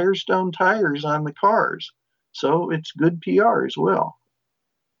are Firestone tires on the cars. So it's good PR as well.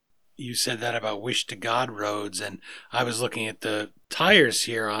 You said that about wish to God roads, and I was looking at the tires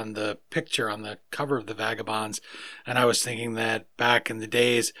here on the picture on the cover of the Vagabonds, and I was thinking that back in the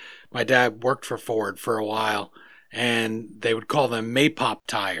days, my dad worked for Ford for a while, and they would call them Maypop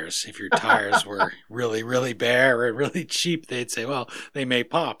tires. If your tires were really, really bare or really cheap, they'd say, well, they may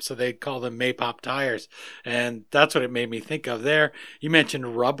pop. So they'd call them Maypop tires. And that's what it made me think of there. You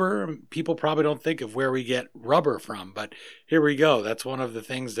mentioned rubber. People probably don't think of where we get rubber from, but here we go. That's one of the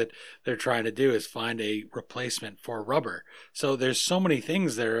things that they're trying to do is find a replacement for rubber. So there's so many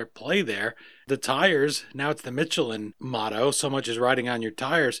things that are at play there. The tires, now it's the Michelin motto, so much is riding on your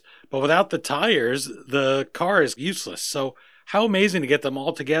tires. But without the tires, the car is useless. So how amazing to get them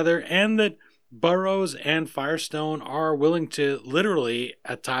all together, and that Burroughs and Firestone are willing to literally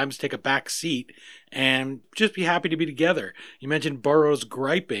at times take a back seat and just be happy to be together. You mentioned Burroughs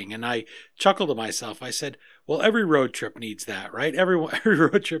griping, and I chuckled to myself. I said, Well, every road trip needs that, right? Every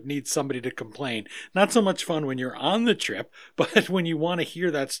road trip needs somebody to complain. Not so much fun when you're on the trip, but when you want to hear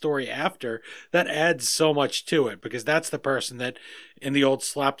that story after, that adds so much to it, because that's the person that in the old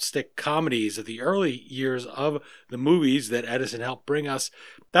slapstick comedies of the early years of the movies that Edison helped bring us,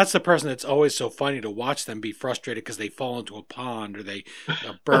 that's the person that's always so funny to watch them be frustrated because they fall into a pond or a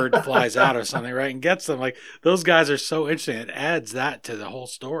bird flies out or something, right? And gets them. Like, those guys are so interesting. It adds that to the whole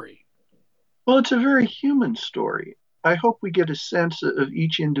story. Well, it's a very human story. I hope we get a sense of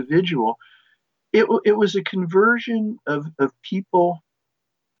each individual. It was a conversion of people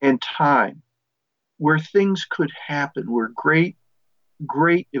and time where things could happen, where great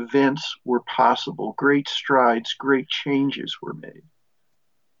events were possible, great strides, great changes were made.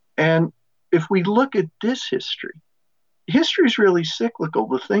 And if we look at this history is really cyclical.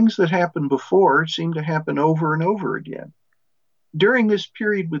 The things that happened before seem to happen over and over again. During this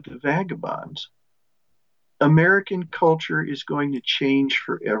period with the vagabonds, American culture is going to change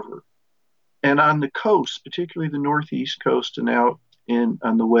forever. And on the coast, particularly the Northeast coast and out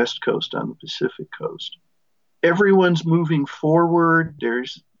on the West coast, on the Pacific coast, everyone's moving forward.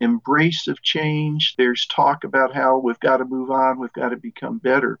 There's embrace of change. There's talk about how we've got to move on. We've got to become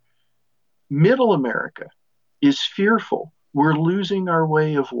better. Middle America is fearful. We're losing our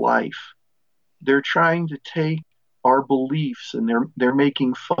way of life. They're trying to take our beliefs and they're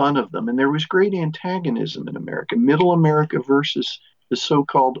making fun of them. And there was great antagonism in America, Middle America versus the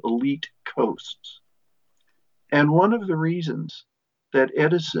so-called elite coasts. And one of the reasons that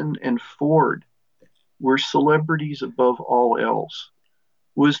Edison and Ford were celebrities above all else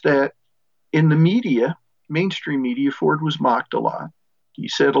was that in the media, mainstream media, Ford was mocked a lot. He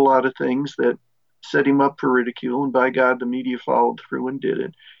said a lot of things that set him up for ridicule, and by God, the media followed through and did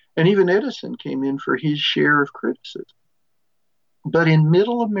it. And even Edison came in for his share of criticism. But in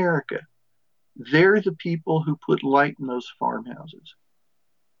Middle America, they're the people who put light in those farmhouses.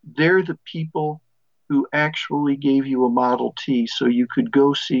 They're the people who actually gave you a Model T so you could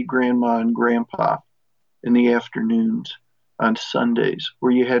go see Grandma and Grandpa in the afternoons on Sundays,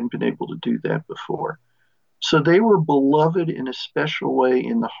 where you hadn't been able to do that before. So they were beloved in a special way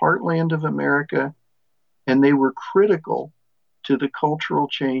in the heartland of America, and they were critical to the cultural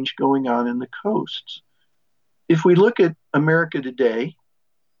change going on in the coasts. If we look at America today,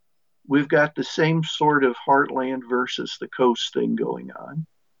 we've got the same sort of heartland versus the coast thing going on.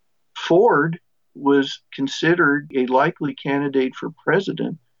 Ford was considered a likely candidate for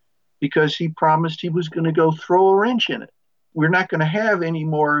president because he promised he was going to go throw a wrench in it. We're not going to have any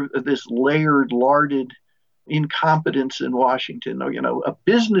more of this layered, larded incompetence in Washington. You know, a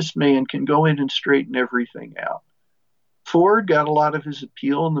businessman can go in and straighten everything out. Ford got a lot of his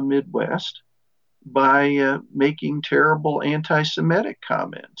appeal in the Midwest by making terrible anti-Semitic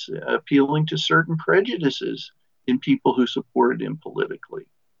comments, appealing to certain prejudices in people who supported him politically.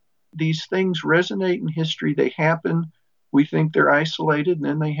 These things resonate in history. They happen. We think they're isolated, and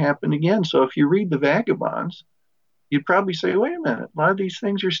then they happen again. So if you read The Vagabonds, you'd probably say, wait a minute, a lot of these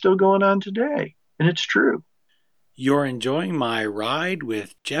things are still going on today. And it's true. You're enjoying my ride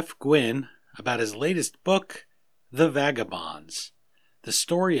with Jeff Gwynne about his latest book, The Vagabonds, the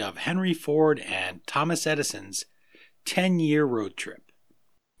story of Henry Ford and Thomas Edison's 10-year road trip.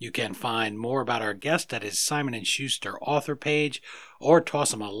 You can find more about our guest at his Simon & Schuster author page, or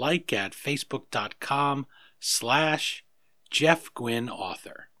toss him a like at facebook.com/Jeff Gwynne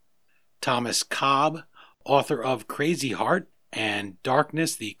author. Thomas Cobb, author of Crazy Heart and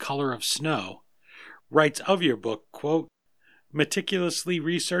Darkness, the Color of Snow, writes of your book, quote, "Meticulously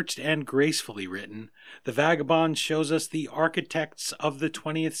researched and gracefully written, The Vagabond shows us the architects of the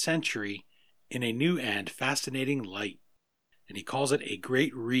 20th century in a new and fascinating light." And he calls it a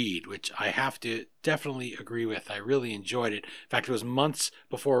great read, which I have to definitely agree with. I really enjoyed it. In fact, it was months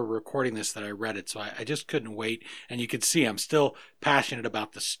before recording this that I read it, so I just couldn't wait. And you can see I'm still passionate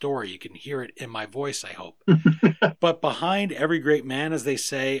about the story. You can hear it in my voice, I hope. But behind every great man, as they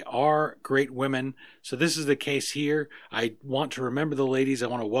say, are great women. So this is the case here. I want to remember the ladies. I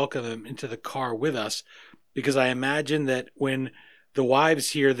want to welcome them into the car with us, because I imagine that when the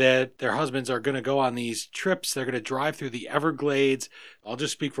wives hear that their husbands are going to go on these trips, they're going to drive through the Everglades. I'll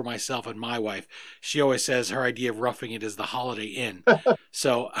just speak for myself and my wife. She always says her idea of roughing it is the Holiday Inn.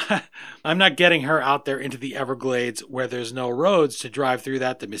 So I'm not getting her out there into the Everglades where there's no roads to drive through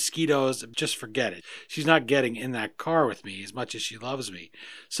that, the mosquitoes, just forget it. She's not getting in that car with me as much as she loves me.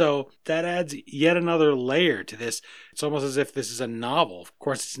 So that adds yet another layer to this. It's almost as if this is a novel. Of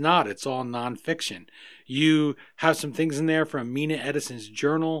course it's not. It's all nonfiction. You have some things in there from Mina Edison's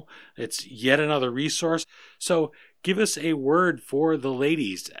journal. It's yet another resource. So Give us a word for the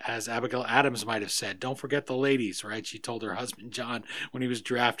ladies, as Abigail Adams might have said. Don't forget the ladies, right? She told her husband John when he was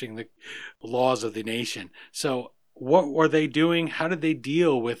drafting the laws of the nation. So what were they doing? How did they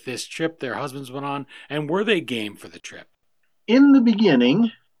deal with this trip their husbands went on? And were they game for the trip? In the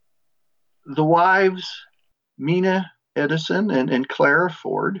beginning, the wives, Mina Edison and Clara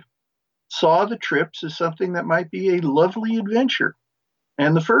Ford, saw the trips as something that might be a lovely adventure.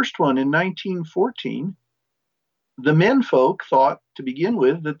 And the first one in 1914, the menfolk thought to begin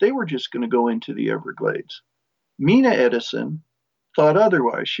with that they were just going to go into the Everglades. Mina Edison thought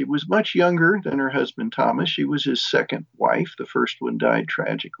otherwise. She was much younger than her husband Thomas. She was his second wife. The first one died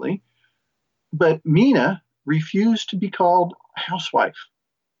tragically. But Mina refused to be called housewife.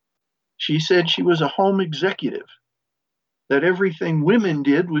 She said she was a home executive, that everything women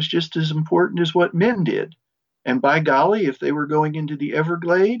did was just as important as what men did. And by golly, if they were going into the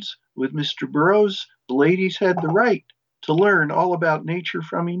Everglades with Mr. Burroughs, the ladies had the right to learn all about nature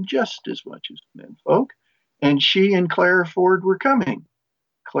from him just as much as men folk. And she and Clara Ford were coming.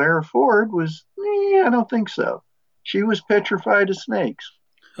 Clara Ford was, I don't think so. She was petrified of snakes.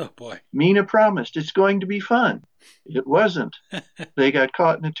 Oh, boy. Mina promised it's going to be fun. It wasn't. They got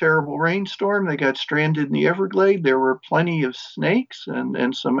caught in a terrible rainstorm. They got stranded in the Everglades. There were plenty of snakes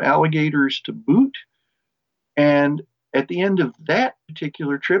and some alligators to boot. And at the end of that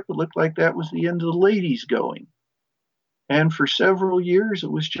particular trip, it looked like that was the end of the ladies going. And for several years,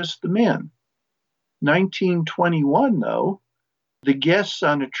 it was just the men. 1921, though, the guests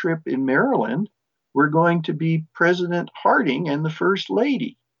on a trip in Maryland were going to be President Harding and the First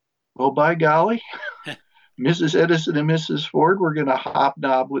Lady. Well, by golly, Mrs. Edison and Mrs. Ford were going to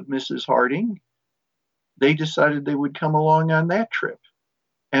hobnob with Mrs. Harding. They decided they would come along on that trip.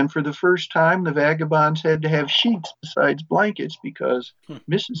 And for the first time, the vagabonds had to have sheets besides blankets because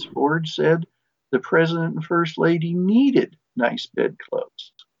Mrs. Ford said the President and First Lady needed nice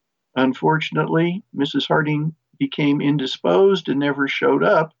bedclothes. Unfortunately, Mrs. Harding became indisposed and never showed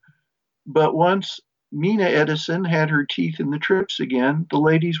up. But once Mina Edison had her teeth in the trips again, the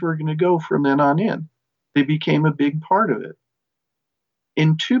ladies were going to go from then on in. They became a big part of it.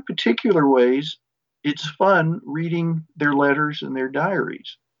 In two particular ways, it's fun reading their letters and their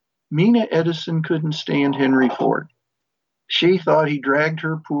diaries. Mina Edison couldn't stand Henry Ford. She thought he dragged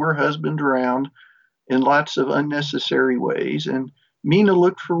her poor husband around in lots of unnecessary ways, and Mina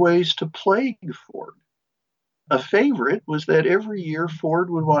looked for ways to plague Ford. A favorite was that every year Ford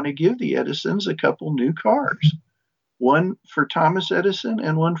would want to give the Edisons a couple new cars, one for Thomas Edison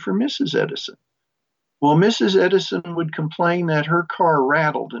and one for Mrs. Edison. Well, Mrs. Edison would complain that her car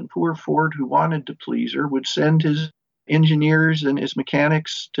rattled, and poor Ford, who wanted to please her, would send his engineers and his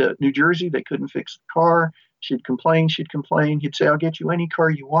mechanics to New Jersey. They couldn't fix the car. She'd complain. He'd say, I'll get you any car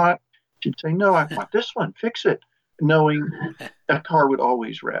you want. She'd say, no, I want this one. Fix it. Knowing that car would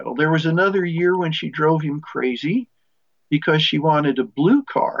always rattle. There was another year when she drove him crazy because she wanted a blue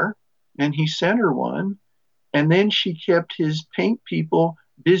car, and he sent her one. And then she kept his paint people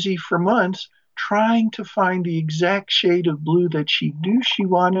busy for months trying to find the exact shade of blue that she knew she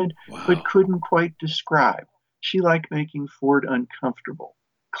wanted, but couldn't quite describe. She liked making Ford uncomfortable.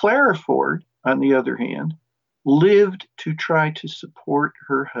 Clara Ford, on the other hand, lived to try to support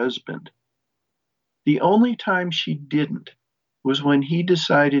her husband. The only time she didn't was when he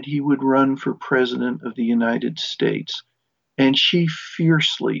decided he would run for president of the United States. And she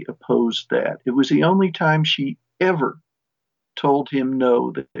fiercely opposed that. It was the only time she ever told him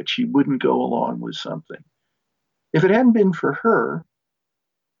no, that she wouldn't go along with something. If it hadn't been for her,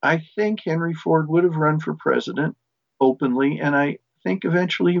 I think Henry Ford would have run for president openly, and I think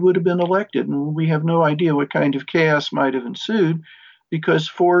eventually he would have been elected. And we have no idea what kind of chaos might have ensued because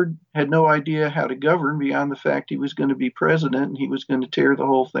Ford had no idea how to govern beyond the fact he was going to be president and he was going to tear the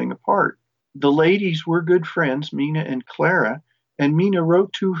whole thing apart. The ladies were good friends, Mina and Clara, and Mina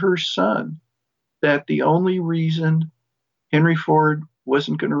wrote to her son that the only reason Henry Ford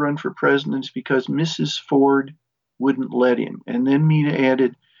wasn't going to run for president is because Mrs. Ford wouldn't let him. And then Mina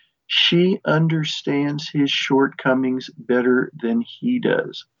added, she understands his shortcomings better than he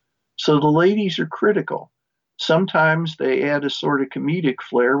does. So the ladies are critical. Sometimes they add a sort of comedic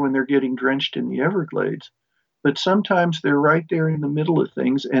flair when they're getting drenched in the Everglades, but sometimes they're right there in the middle of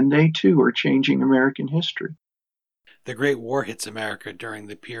things, and they too are changing American history. The Great War hits America during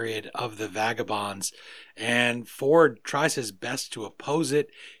the period of the Vagabonds, and Ford tries his best to oppose it.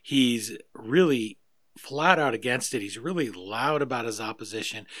 He's really flat out against it. He's really loud about his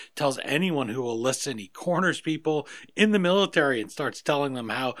opposition, tells anyone who will listen. He corners people in the military and starts telling them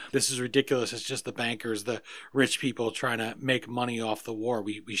how this is ridiculous. It's just the bankers, the rich people trying to make money off the war.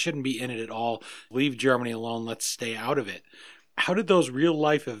 We shouldn't be in it at all. Leave Germany alone. Let's stay out of it. How did those real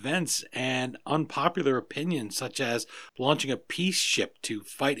life events and unpopular opinions, such as launching a peace ship to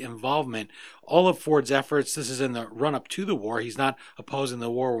fight involvement, all of Ford's efforts, this is in the run up to the war. He's not opposing the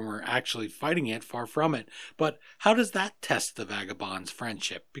war when we're actually fighting it, far from it. But how does that test the Vagabonds'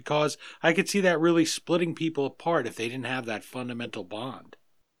 friendship? Because I could see that really splitting people apart if they didn't have that fundamental bond.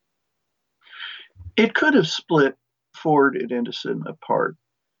 It could have split Ford and Edison apart.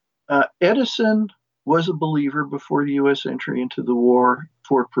 Edison was a believer before the U.S. entry into the war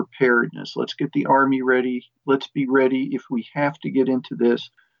for preparedness. Let's get the Army ready. Let's be ready if we have to get into this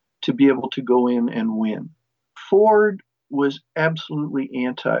to be able to go in and win. Ford was absolutely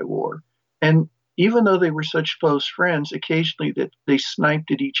anti-war. And even though they were such close friends, occasionally that they sniped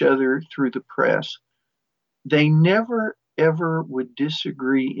at each other through the press, they never ever would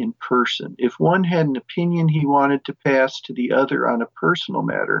disagree in person. If one had an opinion he wanted to pass to the other on a personal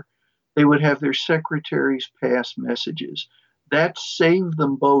matter, they would have their secretaries pass messages. That saved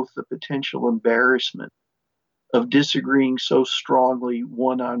them both the potential embarrassment of disagreeing so strongly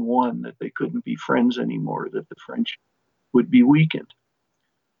one-on-one that they couldn't be friends anymore, that the friendship would be weakened.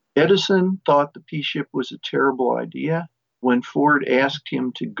 Edison thought the peace ship was a terrible idea. When Ford asked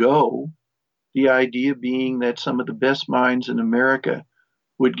him to go, the idea being that some of the best minds in America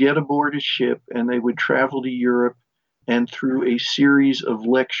would get aboard a ship and they would travel to Europe and through a series of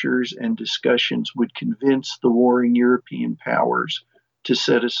lectures and discussions would convince the warring European powers to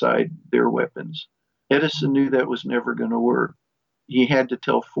set aside their weapons. Edison knew that was never going to work. He had to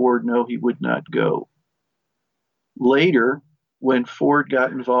tell Ford no, he would not go. Later, when Ford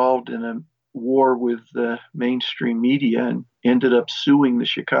got involved in a war with the mainstream media and ended up suing the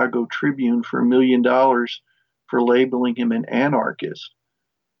Chicago Tribune for $1 million for labeling him an anarchist,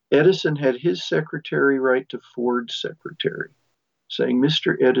 Edison had his secretary write to Ford's secretary saying,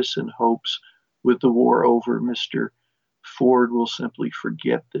 Mr. Edison hopes with the war over, Mr. Ford will simply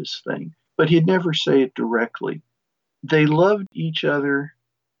forget this thing. But he'd never say it directly. They loved each other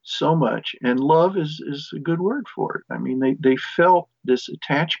so much, and love is a good word for it. I mean, they felt this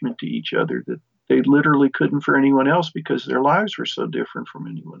attachment to each other that they literally couldn't for anyone else because their lives were so different from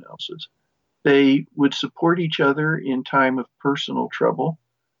anyone else's. They would support each other in time of personal trouble.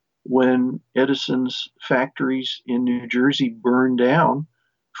 When Edison's factories in New Jersey burned down,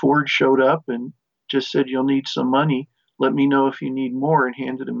 Ford showed up and just said, you'll need some money. Let me know if you need more, and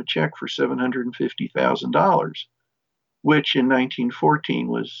handed him a check for $750,000, which in 1914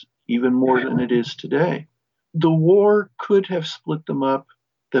 was even more than it is today. The war could have split them up.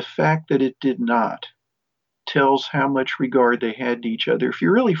 The fact that it did not tells how much regard they had to each other. If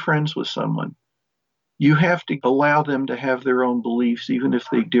you're really friends with someone, you have to allow them to have their own beliefs, even if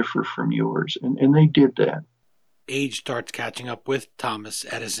they differ from yours. And they did that. Age starts catching up with Thomas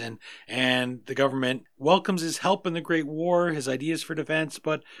Edison, and the government welcomes his help in the Great War, his ideas for defense,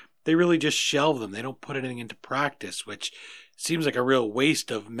 but they really just shelve them. They don't put anything into practice, which seems like a real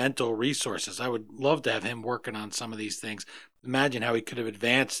waste of mental resources. I would love to have him working on some of these things. Imagine how he could have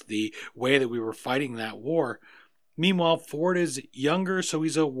advanced the way that we were fighting that war. Meanwhile, Ford is younger, so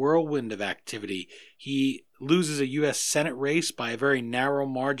he's a whirlwind of activity. He loses a U.S. Senate race by a very narrow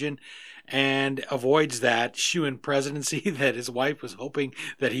margin and avoids that shoo-in presidency that his wife was hoping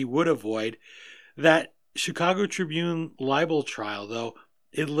that he would avoid. That Chicago Tribune libel trial, though,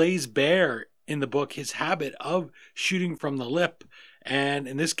 it lays bare in the book his habit of shooting from the lip, and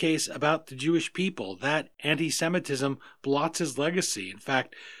in this case about the Jewish people. That anti-Semitism blots his legacy. In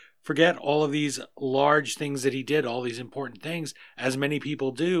fact, forget all of these large things that he did, all these important things, as many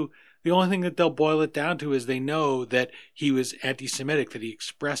people do. The only thing that they'll boil it down to is they know that he was anti-Semitic, that he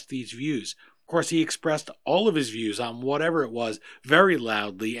expressed these views. Of course, he expressed all of his views on whatever it was very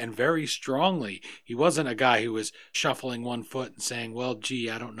loudly and very strongly. He wasn't a guy who was shuffling one foot and saying, well,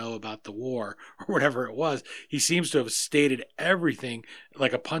 gee, I don't know about the war, or whatever it was. He seems to have stated everything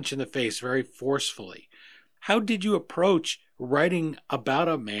like a punch in the face, very forcefully. How did you approach writing about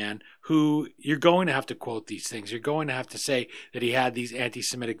a man who you're going to have to quote these things? You're going to have to say that he had these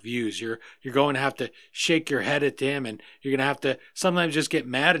anti-Semitic views. You're going to have to shake your head at him, and you're going to have to sometimes just get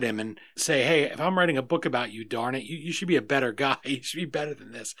mad at him and say, hey, if I'm writing a book about you, darn it, you should be a better guy. You should be better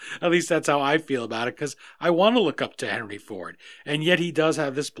than this. At least that's how I feel about it, because I want to look up to Henry Ford. And yet he does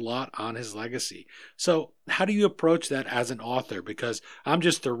have this blot on his legacy. So how do you approach that as an author? Because I'm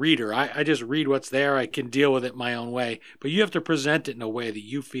just a reader. I just read what's there. I can deal with it my own way. But you have have to present it in a way that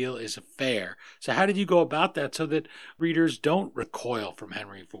you feel is fair. So how did you go about that so that readers don't recoil from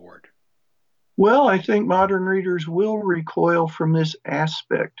Henry Ford? Well, I think modern readers will recoil from this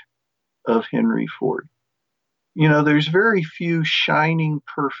aspect of Henry Ford. There's very few shining,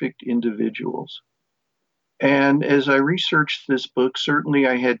 perfect individuals. And as I researched this book, certainly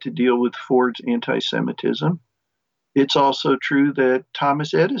I had to deal with Ford's anti Semitism. It's also true that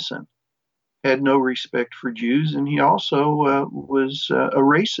Thomas Edison had no respect for Jews, and he also was a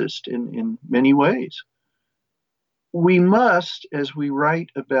racist in many ways. We must, as we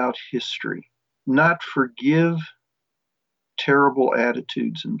write about history, not forgive terrible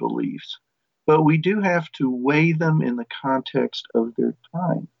attitudes and beliefs, but we do have to weigh them in the context of their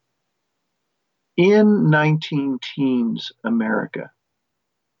time. In 19 teens America,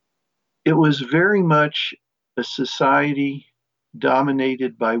 it was very much a society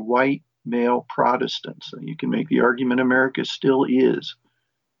dominated by white male Protestants. You can make the argument America still is.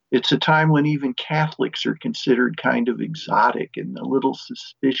 It's a time when even Catholics are considered kind of exotic and a little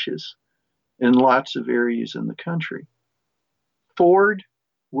suspicious in lots of areas in the country. Ford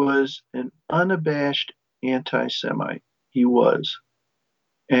was an unabashed anti-Semite. He was.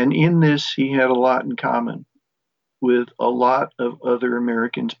 And in this, he had a lot in common with a lot of other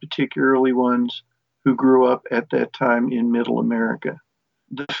Americans, particularly ones who grew up at that time in Middle America.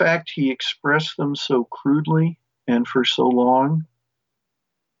 The fact he expressed them so crudely and for so long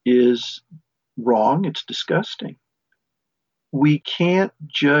is wrong. It's disgusting. We can't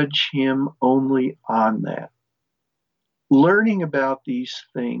judge him only on that. Learning about these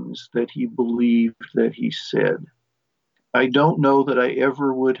things that he believed, that he said, I don't know that I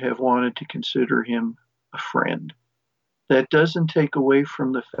ever would have wanted to consider him a friend. That doesn't take away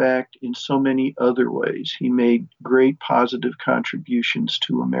from the fact in so many other ways he made great positive contributions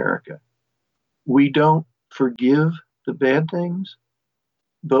to America. We don't forgive the bad things,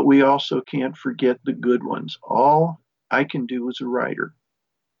 but we also can't forget the good ones. All I can do as a writer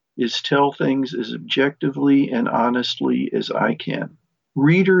is tell things as objectively and honestly as I can.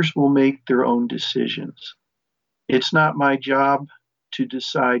 Readers will make their own decisions. It's not my job to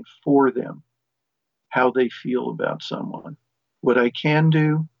decide for them how they feel about someone. What I can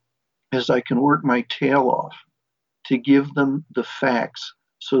do is I can work my tail off to give them the facts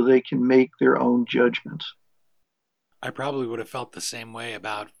so they can make their own judgments. I probably would have felt the same way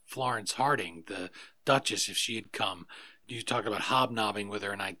about Florence Harding, the Duchess, if she had come. You talk about hobnobbing with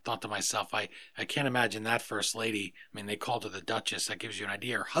her, and I thought to myself, I can't imagine that First Lady. I mean, they called her the Duchess. That gives you an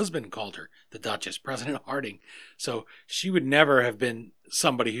idea. Her husband called her the Duchess, President Harding. So she would never have been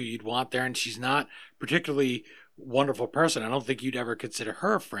somebody who you'd want there, and she's not particularly wonderful person. I don't think you'd ever consider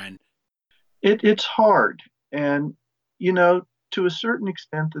her a friend. It's hard. And, to a certain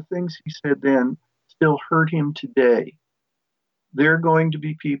extent, the things he said then still hurt him today. There are going to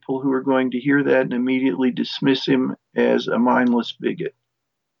be people who are going to hear that and immediately dismiss him as a mindless bigot.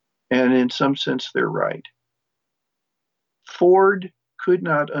 And in some sense, they're right. Ford could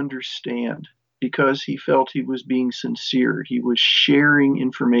not understand because he felt he was being sincere. He was sharing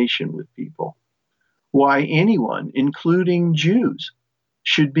information with people. Why anyone, including Jews,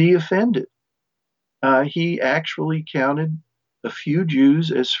 should be offended. He actually counted a few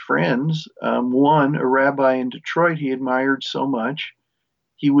Jews as friends. One, a rabbi in Detroit he admired so much,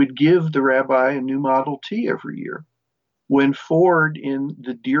 he would give the rabbi a new Model T every year. When Ford, in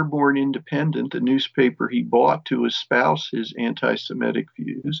the Dearborn Independent, the newspaper he bought to espouse his anti-Semitic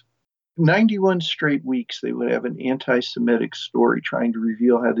views, 91 straight weeks they would have an anti-Semitic story trying to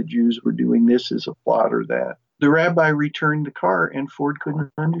reveal how the Jews were doing this as a plot or that. The rabbi returned the car and Ford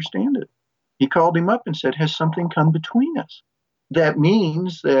couldn't understand it. He called him up and said, "Has something come between us?" That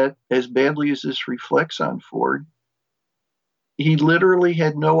means that, as badly as this reflects on Ford, he literally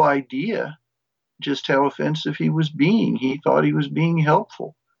had no idea just how offensive he was being. He thought he was being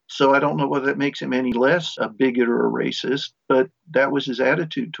helpful. So I don't know whether that makes him any less a bigot or a racist, but that was his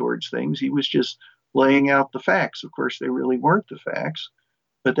attitude towards things. He was just laying out the facts. Of course, they really weren't the facts,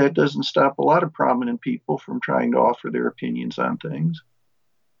 but that doesn't stop a lot of prominent people from trying to offer their opinions on things.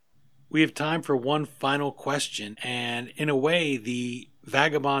 We have time for one final question, and in a way, the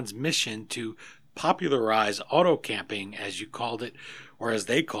Vagabond's mission to popularize auto camping, as you called it, or as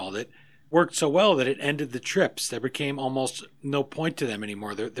they called it, worked so well that it ended the trips. There became almost no point to them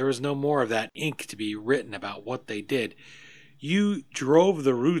anymore. There was no more of that ink to be written about what they did. You drove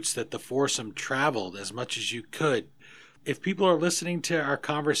the routes that the foursome traveled as much as you could. If people are listening to our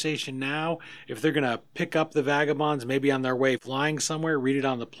conversation now, if they're going to pick up the Vagabonds, maybe on their way flying somewhere, read it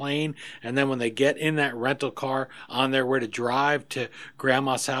on the plane, and then when they get in that rental car on their way to drive to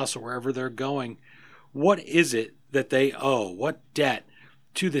Grandma's house or wherever they're going, What is it that they owe? What debt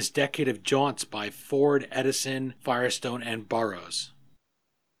to this decade of jaunts by Ford, Edison, Firestone, and Burroughs?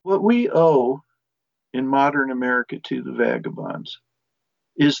 What we owe in modern America to the vagabonds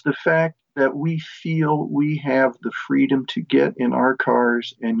is the fact that we feel we have the freedom to get in our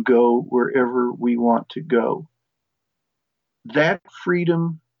cars and go wherever we want to go. That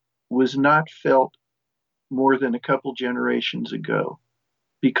freedom was not felt more than a couple generations ago.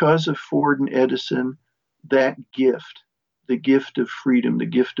 Because of Ford and Edison, that gift, the gift of freedom, the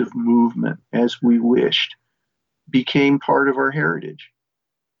gift of movement as we wished, became part of our heritage.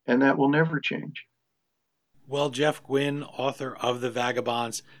 And that will never change. Well, Jeff Gwynne, author of The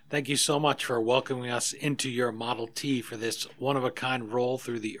Vagabonds, thank you so much for welcoming us into your Model T for this one-of-a-kind roll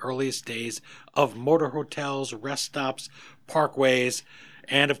through the earliest days of motor hotels, rest stops, parkways,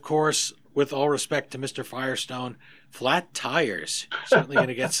 and of course, with all respect to Mr. Firestone, flat tires. Certainly going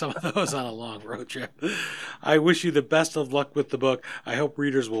to get some of those on a long road trip. I wish you the best of luck with the book. I hope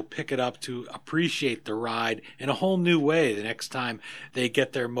readers will pick it up to appreciate the ride in a whole new way the next time they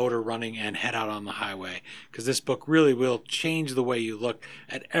get their motor running and head out on the highway, because this book really will change the way you look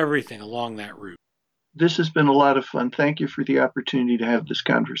at everything along that route. This has been a lot of fun. Thank you for the opportunity to have this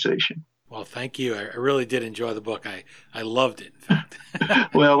conversation. Well, thank you. I really did enjoy the book. I loved it, in fact.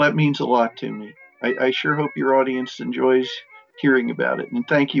 Well, that means a lot to me. I sure hope your audience enjoys hearing about it. And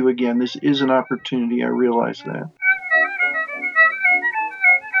thank you again. This is an opportunity. I realize that.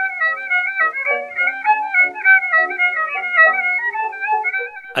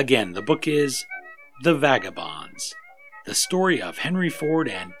 Again, the book is The Vagabonds, the story of Henry Ford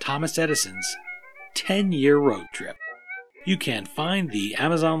and Thomas Edison's 10-year road trip. You can find the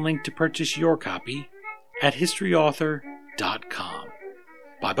Amazon link to purchase your copy at historyauthor.com.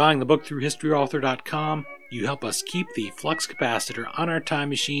 By buying the book through historyauthor.com, you help us keep the flux capacitor on our time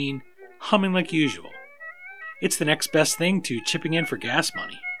machine humming like usual. It's the next best thing to chipping in for gas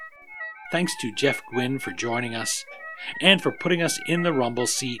money. Thanks to Jeff Gwynne for joining us and for putting us in the rumble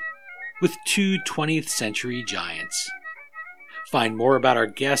seat with two 20th century giants. Find more about our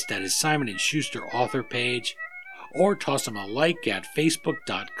guest at his Simon & Schuster author page, or toss him a like at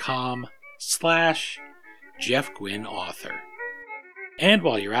facebook.com/Jeff Gwynne author. And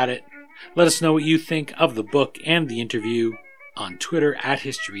while you're at it, let us know what you think of the book and the interview on Twitter at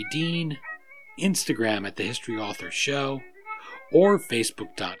HistoryDean, Instagram at The History Author Show, or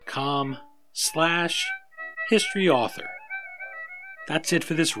facebook.com/History Author. That's it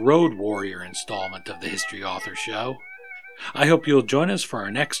for this Road Warrior installment of The History Author Show. I hope you'll join us for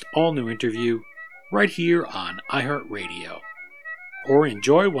our next all-new interview right here on iHeartRadio, or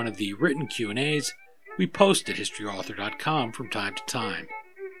enjoy one of the written Q&As we post at historyauthor.com from time to time.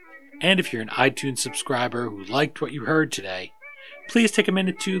 And if you're an iTunes subscriber who liked what you heard today, please take a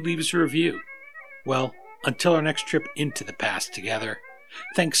minute to leave us a review. Well, until our next trip into the past together,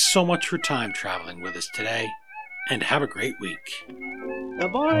 thanks so much for time traveling with us today, and have a great week. The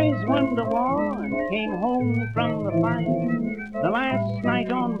boys won the war and came home from the fight. The last night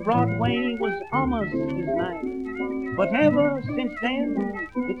on Broadway was almost his night. But ever since then,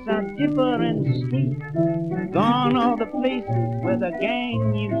 it's a different street. Gone are the places where the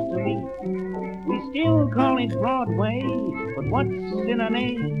gang used to meet. We still call it Broadway, but what's in a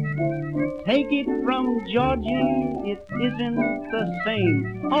name? Take it from Georgie, it isn't the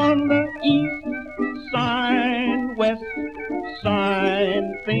same. On the east side, west side,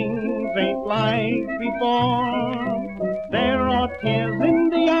 things ain't like before. There are tears in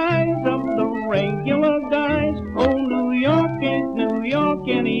the eyes of the regular guys. Oh, New York ain't New York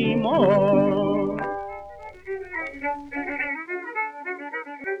anymore.